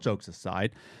 All jokes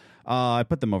aside, I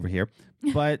put them over here.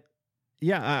 But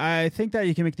yeah, I think that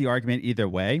you can make the argument either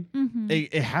way. Mm-hmm.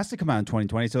 It has to come out in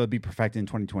 2020, so it'd be perfected in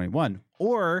 2021.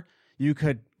 Or you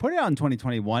could put it out in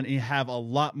 2021 and have a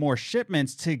lot more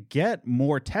shipments to get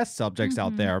more test subjects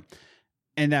out there.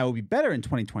 And that would be better in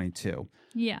 2022.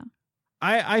 Yeah.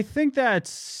 I think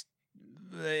that's...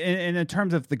 In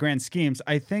terms of the grand schemes,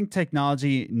 I think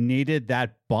technology needed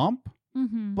that bump,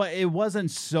 but it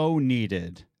wasn't so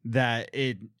needed that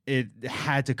it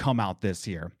had to come out this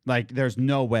year. Like, there's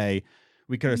no way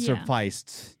we could have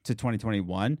sufficed to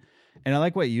 2021. And I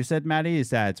like what you said, Maddie, is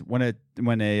that when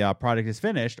a product is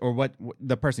finished, or what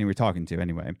the person you were talking to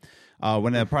anyway,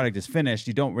 when a product is finished,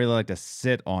 you don't really like to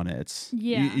sit on it.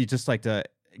 Yeah, you just like to,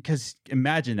 because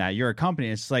imagine that you're a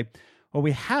company. It's just like, well,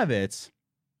 we have it.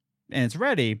 And it's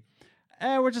ready,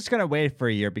 and we're just going to wait for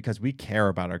a year because we care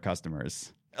about our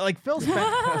customers. Like Phil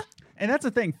Spencer. And that's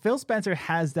the thing. Phil Spencer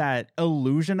has that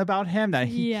illusion about him that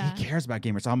he cares about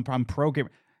gamers. I'm pro gamer.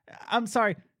 I'm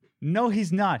sorry. No,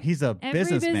 he's not. He's a businessman.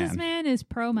 Every businessman is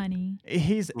pro money.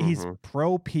 He's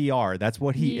pro PR. That's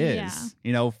what he is.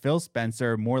 You know, Phil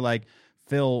Spencer, more like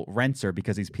Phil Rentzer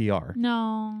because he's PR.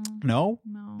 No. No?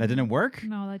 No. That didn't work?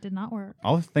 No, that did not work.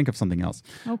 I'll think of something else.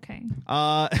 Okay.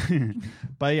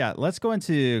 But yeah, let's go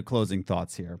into closing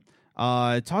thoughts here.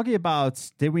 Talking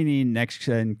about did we need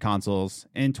next-gen consoles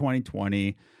in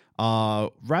 2020?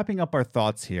 Wrapping up our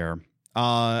thoughts here.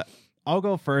 I'll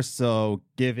go first, so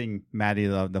giving Maddie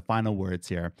the final words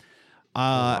here.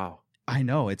 Wow. I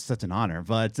know, it's such an honor,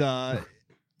 but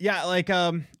yeah, like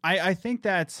I think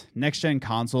that next-gen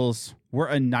consoles were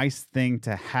a nice thing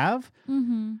to have.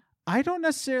 Mm-hmm. I don't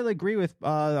necessarily agree with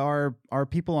our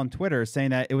people on Twitter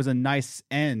saying that it was a nice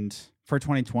end for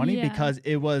 2020 because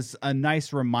it was a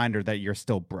nice reminder that you're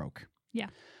still broke. Yeah.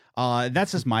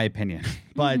 That's just my opinion,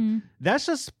 but that's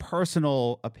just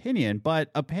personal opinion.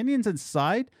 But opinions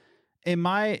aside, in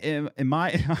my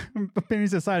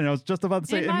opinions aside, and I was just about to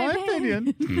say, in my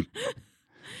opinion,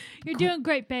 you're doing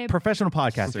great, babe. Professional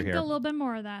podcaster here. A little bit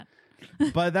more of that.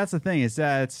 But that's the thing is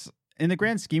that in the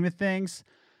grand scheme of things,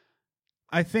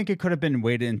 I think it could have been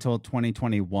waited until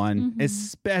 2021,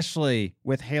 especially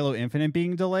with Halo Infinite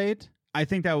being delayed. I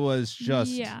think that was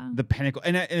just the pinnacle.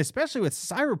 And especially with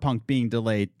Cyberpunk being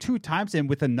delayed 2 times and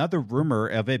with another rumor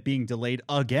of it being delayed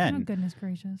again. Oh, goodness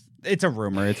gracious. It's a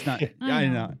rumor. It's not, I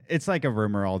know. It's like a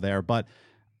rumor all there. But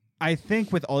I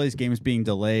think with all these games being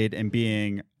delayed and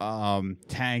being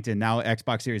tanked, and now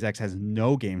Xbox Series X has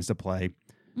no games to play,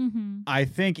 I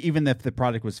think even if the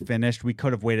product was finished, we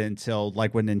could have waited until,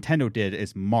 like what Nintendo did,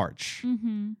 is March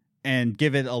and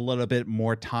give it a little bit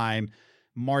more time.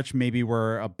 March, maybe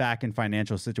we're back in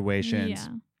financial situations,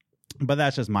 but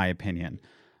that's just my opinion.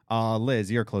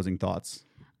 Liz, your closing thoughts.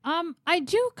 I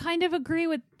do kind of agree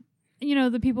with,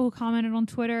 the people who commented on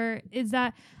Twitter, is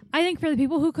that I think for the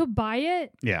people who could buy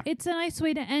it, it's a nice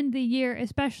way to end the year,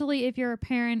 especially if you're a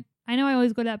parent. I know I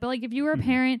always go to that, but like if you were a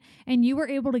parent and you were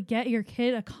able to get your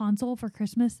kid a console for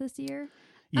Christmas this year,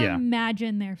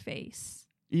 imagine their face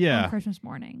on Christmas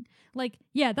morning. Like,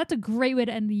 that's a great way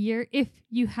to end the year if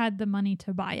you had the money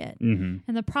to buy it. And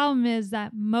the problem is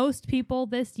that most people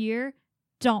this year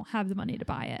don't have the money to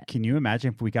buy it. Can you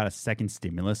imagine if we got a second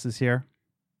stimulus this year?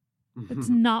 It's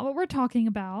not what we're talking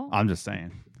about. I'm just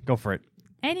saying. Go for it.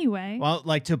 Anyway. Well,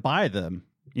 like to buy them.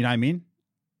 You know what I mean?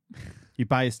 You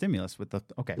buy a stimulus with the...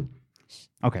 Okay.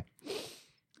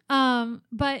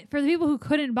 But for the people who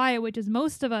couldn't buy it, which is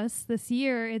most of us this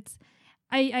year, it's...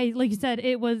 I like you said,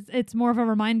 it's more of a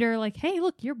reminder like, hey,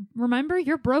 look, remember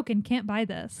you're broke and can't buy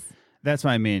this. That's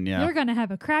what I mean, yeah. You're going to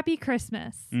have a crappy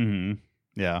Christmas.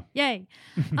 Yeah. Yay.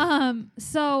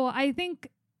 So I think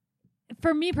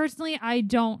for me personally, I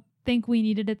don't think we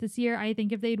needed it this year. I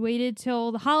think if they'd waited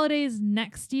till the holidays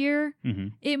next year,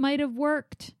 it might have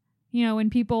worked. When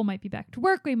people might be back to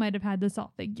work, we might have had this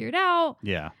all figured out.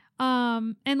 Yeah.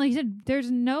 And like you said,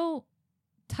 there's no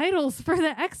titles for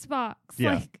the Xbox.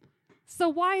 Yeah. So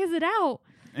why is it out?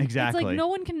 Exactly. It's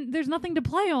like there's nothing to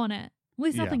play on it. At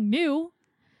least nothing new.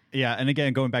 Yeah, and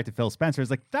again, going back to Phil Spencer,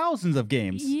 it's like thousands of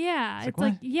games. Yeah, it's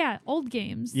like old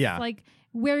games. Yeah. Like,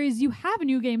 whereas you have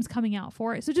new games coming out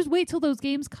for it. So just wait till those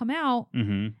games come out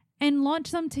and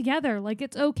launch them together. Like,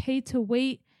 it's okay to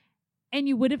wait, and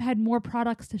you would have had more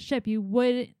products to ship. You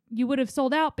would have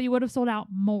sold out, but you would have sold out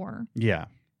more. Yeah.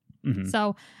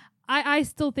 So I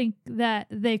still think that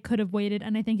they could have waited,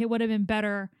 and I think it would have been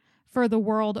better for the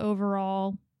world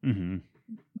overall,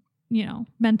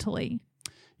 mentally.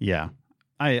 Yeah,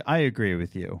 I agree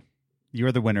with you.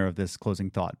 You're the winner of this closing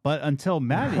thought. But until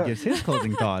Maddie gives his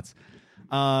closing thoughts,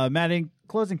 Maddie,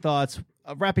 closing thoughts,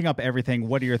 wrapping up everything,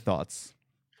 what are your thoughts?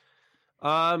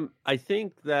 I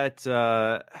think that,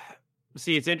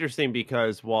 it's interesting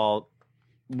because while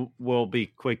we'll be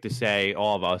quick to say,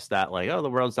 all of us, that like, oh, the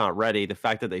world's not ready, the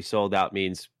fact that they sold out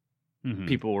means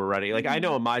people were ready. Like, I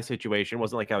know in my situation, it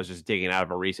wasn't like I was just digging out of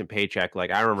a recent paycheck.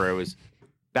 Like, I remember it was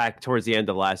back towards the end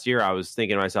of last year, I was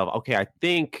thinking to myself, okay, I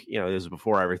think, this was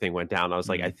before everything went down. I was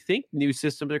like, I think new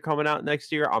systems are coming out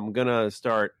next year. I'm going to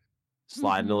start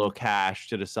sliding a little cash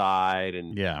to the side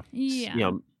and,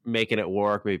 making it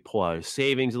work, maybe pull out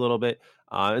savings a little bit.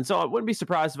 And so I wouldn't be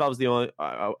surprised if I was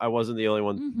I wasn't the only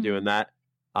one doing that.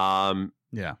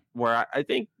 Where I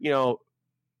think,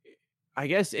 I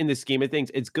guess in the scheme of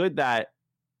things, it's good that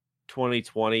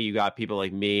 2020, you got people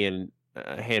like me and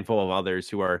a handful of others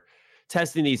who are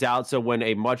testing these out. So when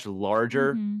a much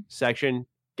larger section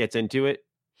gets into it,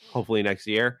 hopefully next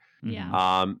year,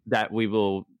 that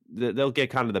they'll get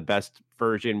kind of the best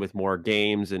version with more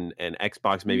games, and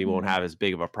Xbox maybe won't have as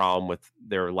big of a problem with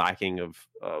their lacking of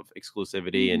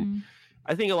exclusivity. And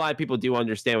I think a lot of people do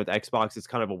understand with Xbox, it's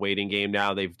kind of a waiting game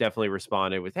now. They've definitely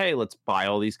responded with, hey, let's buy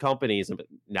all these companies. But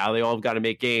now they all have got to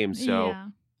make games. So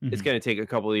it's going to take a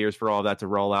couple of years for all of that to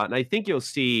roll out. And I think you'll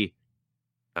see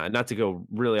not to go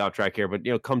really off track here, but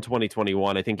come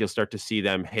 2021, I think you'll start to see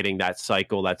them hitting that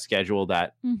cycle, that schedule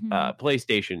that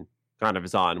PlayStation kind of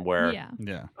is on, where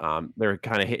they're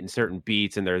kind of hitting certain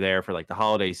beats, and they're there for like the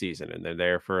holiday season, and they're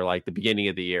there for like the beginning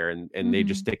of the year, and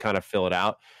they kind of fill it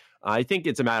out. I think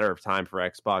it's a matter of time for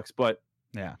Xbox, but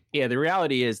the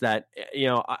reality is that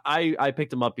I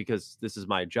picked them up because this is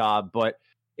my job. But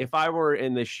if I were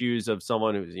in the shoes of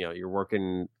someone who's you're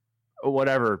working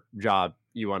whatever job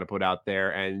you want to put out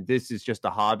there, and this is just a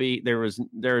hobby, there's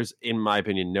in my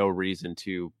opinion no reason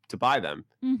to buy them.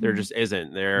 There just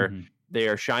isn't. They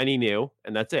are shiny new,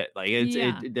 and that's it. Like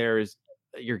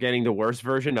you're getting the worst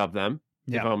version of them.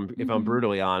 If I'm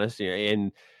brutally honest,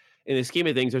 in the scheme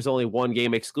of things, there's only one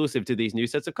game exclusive to these new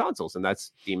sets of consoles, and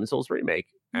that's Demon's Souls Remake.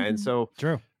 And so,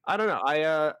 I don't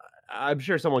know. I'm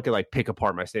sure someone could like pick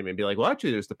apart my statement and be like, "Well,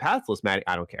 actually, there's the pathless Maddie."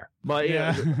 I don't care, but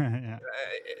the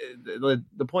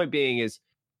point being is,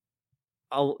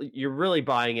 you're really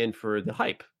buying in for the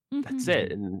hype. That's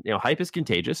it, and hype is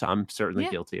contagious. I'm certainly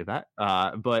guilty of that.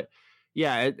 But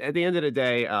at the end of the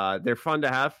day, they're fun to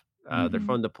have. They're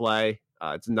fun to play.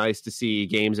 It's nice to see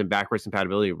games and backwards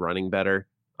compatibility running better.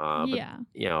 But,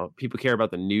 people care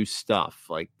about the new stuff,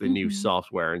 like the new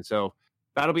software. And so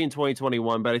that'll be in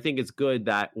 2021. But I think it's good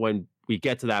that when we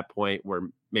get to that point where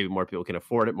maybe more people can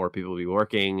afford it, more people will be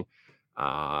working,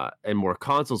 and more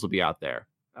consoles will be out there,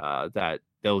 that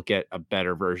they'll get a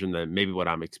better version than maybe what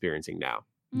I'm experiencing now.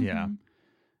 Yeah.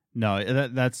 No,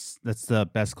 that's the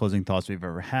best closing thoughts we've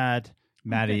ever had.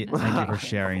 Maddie, thank you for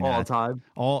sharing all that. Time.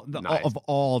 Of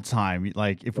all time.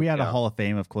 Like, if we had a Hall of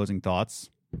Fame of closing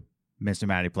thoughts, Mr.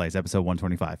 Maddie Plays, episode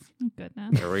 125.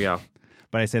 Goodness. There we go.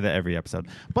 But I say that every episode.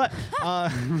 But,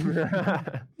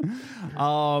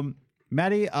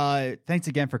 Maddie, thanks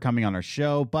again for coming on our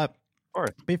show. But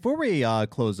before we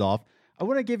close off, I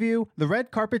want to give you the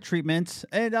red carpet treatment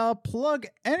and plug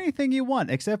anything you want,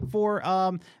 except for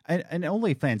an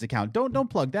OnlyFans account.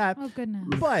 Don't plug that. Oh,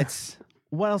 goodness. But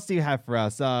what else do you have for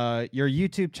us? Your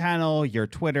YouTube channel, your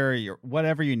Twitter, your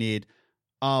whatever you need.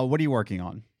 What are you working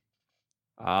on?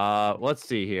 Let's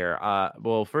see here.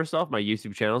 Well, first off, my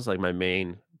YouTube channel is like my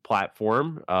main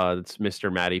platform. It's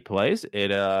Mr. Maddie Plays. It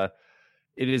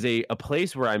is a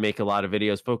place where I make a lot of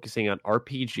videos focusing on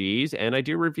RPGs, and I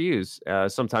do reviews,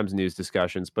 sometimes news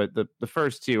discussions, but the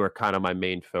first two are kind of my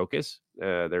main focus.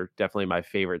 They're definitely my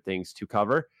favorite things to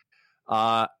cover.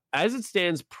 As it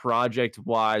stands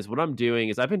project-wise, what I'm doing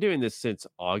is I've been doing this since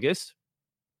August.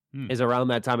 Is around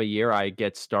that time of year I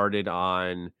get started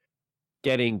on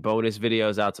getting bonus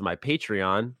videos out to my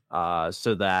Patreon,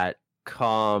 so that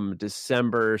come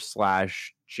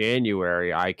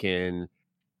December/January I can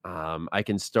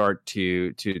start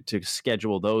to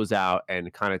schedule those out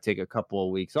and kind of take a couple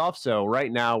of weeks off. So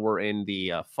right now we're in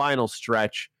the final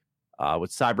stretch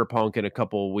with Cyberpunk in a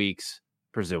couple of weeks,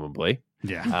 presumably.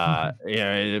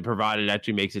 Provided it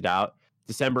actually makes it out.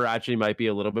 December actually might be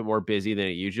a little bit more busy than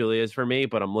it usually is for me,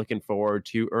 but I'm looking forward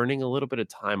to earning a little bit of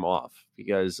time off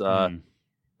because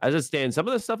as it stands, some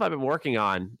of the stuff I've been working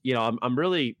on, I'm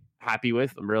really happy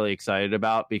with, I'm really excited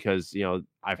about, because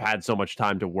I've had so much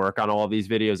time to work on all of these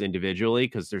videos individually,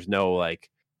 because there's no like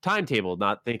timetable,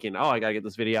 not thinking, I gotta get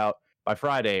this video out by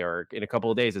Friday or in a couple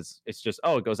of days. It's just,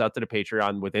 it goes out to the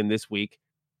Patreon within this week.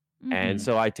 And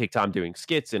so I take time doing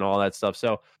skits and all that stuff.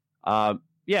 So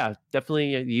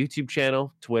definitely a YouTube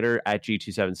channel, Twitter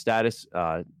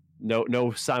 @G27status.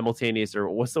 No simultaneous, or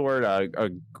what's the word?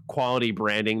 Quality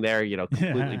branding there,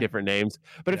 completely different names.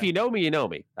 But if you know me, you know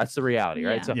me. That's the reality,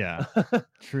 right? So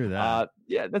true that.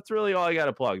 That's really all I got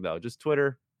to plug, though. Just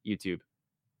Twitter, YouTube.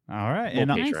 All right.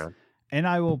 And Patreon. And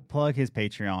I will plug his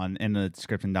Patreon in the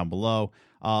description down below.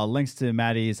 Links to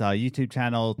Maddie's YouTube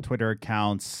channel, Twitter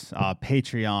accounts,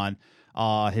 Patreon,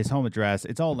 his home address.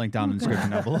 It's all linked down in the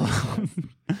description down below.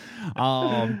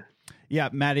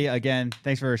 Maddie, again,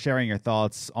 thanks for sharing your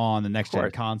thoughts on the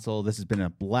next-gen console. This has been a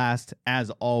blast, as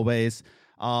always.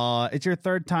 It's your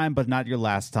third time, but not your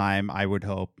last time, I would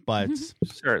hope. But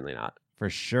certainly not. For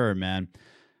sure, man.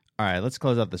 All right, let's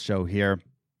close out the show here.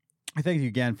 I thank you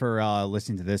again for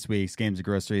listening to this week's Games and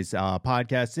Groceries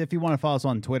podcast. If you want to follow us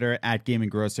on Twitter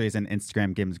 @GamingGroceries and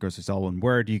Instagram Games and Groceries, all one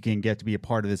word, you can get to be a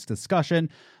part of this discussion.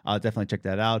 Definitely check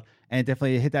that out. And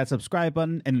definitely hit that subscribe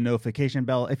button and the notification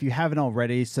bell if you haven't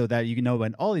already, so that you can know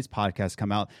when all these podcasts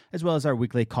come out, as well as our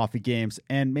weekly coffee games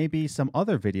and maybe some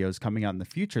other videos coming out in the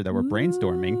future that we're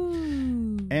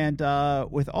brainstorming. And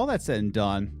with all that said and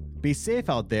done, be safe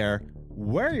out there,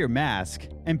 wear your mask,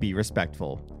 and be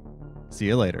respectful. See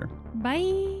you later.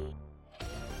 Bye.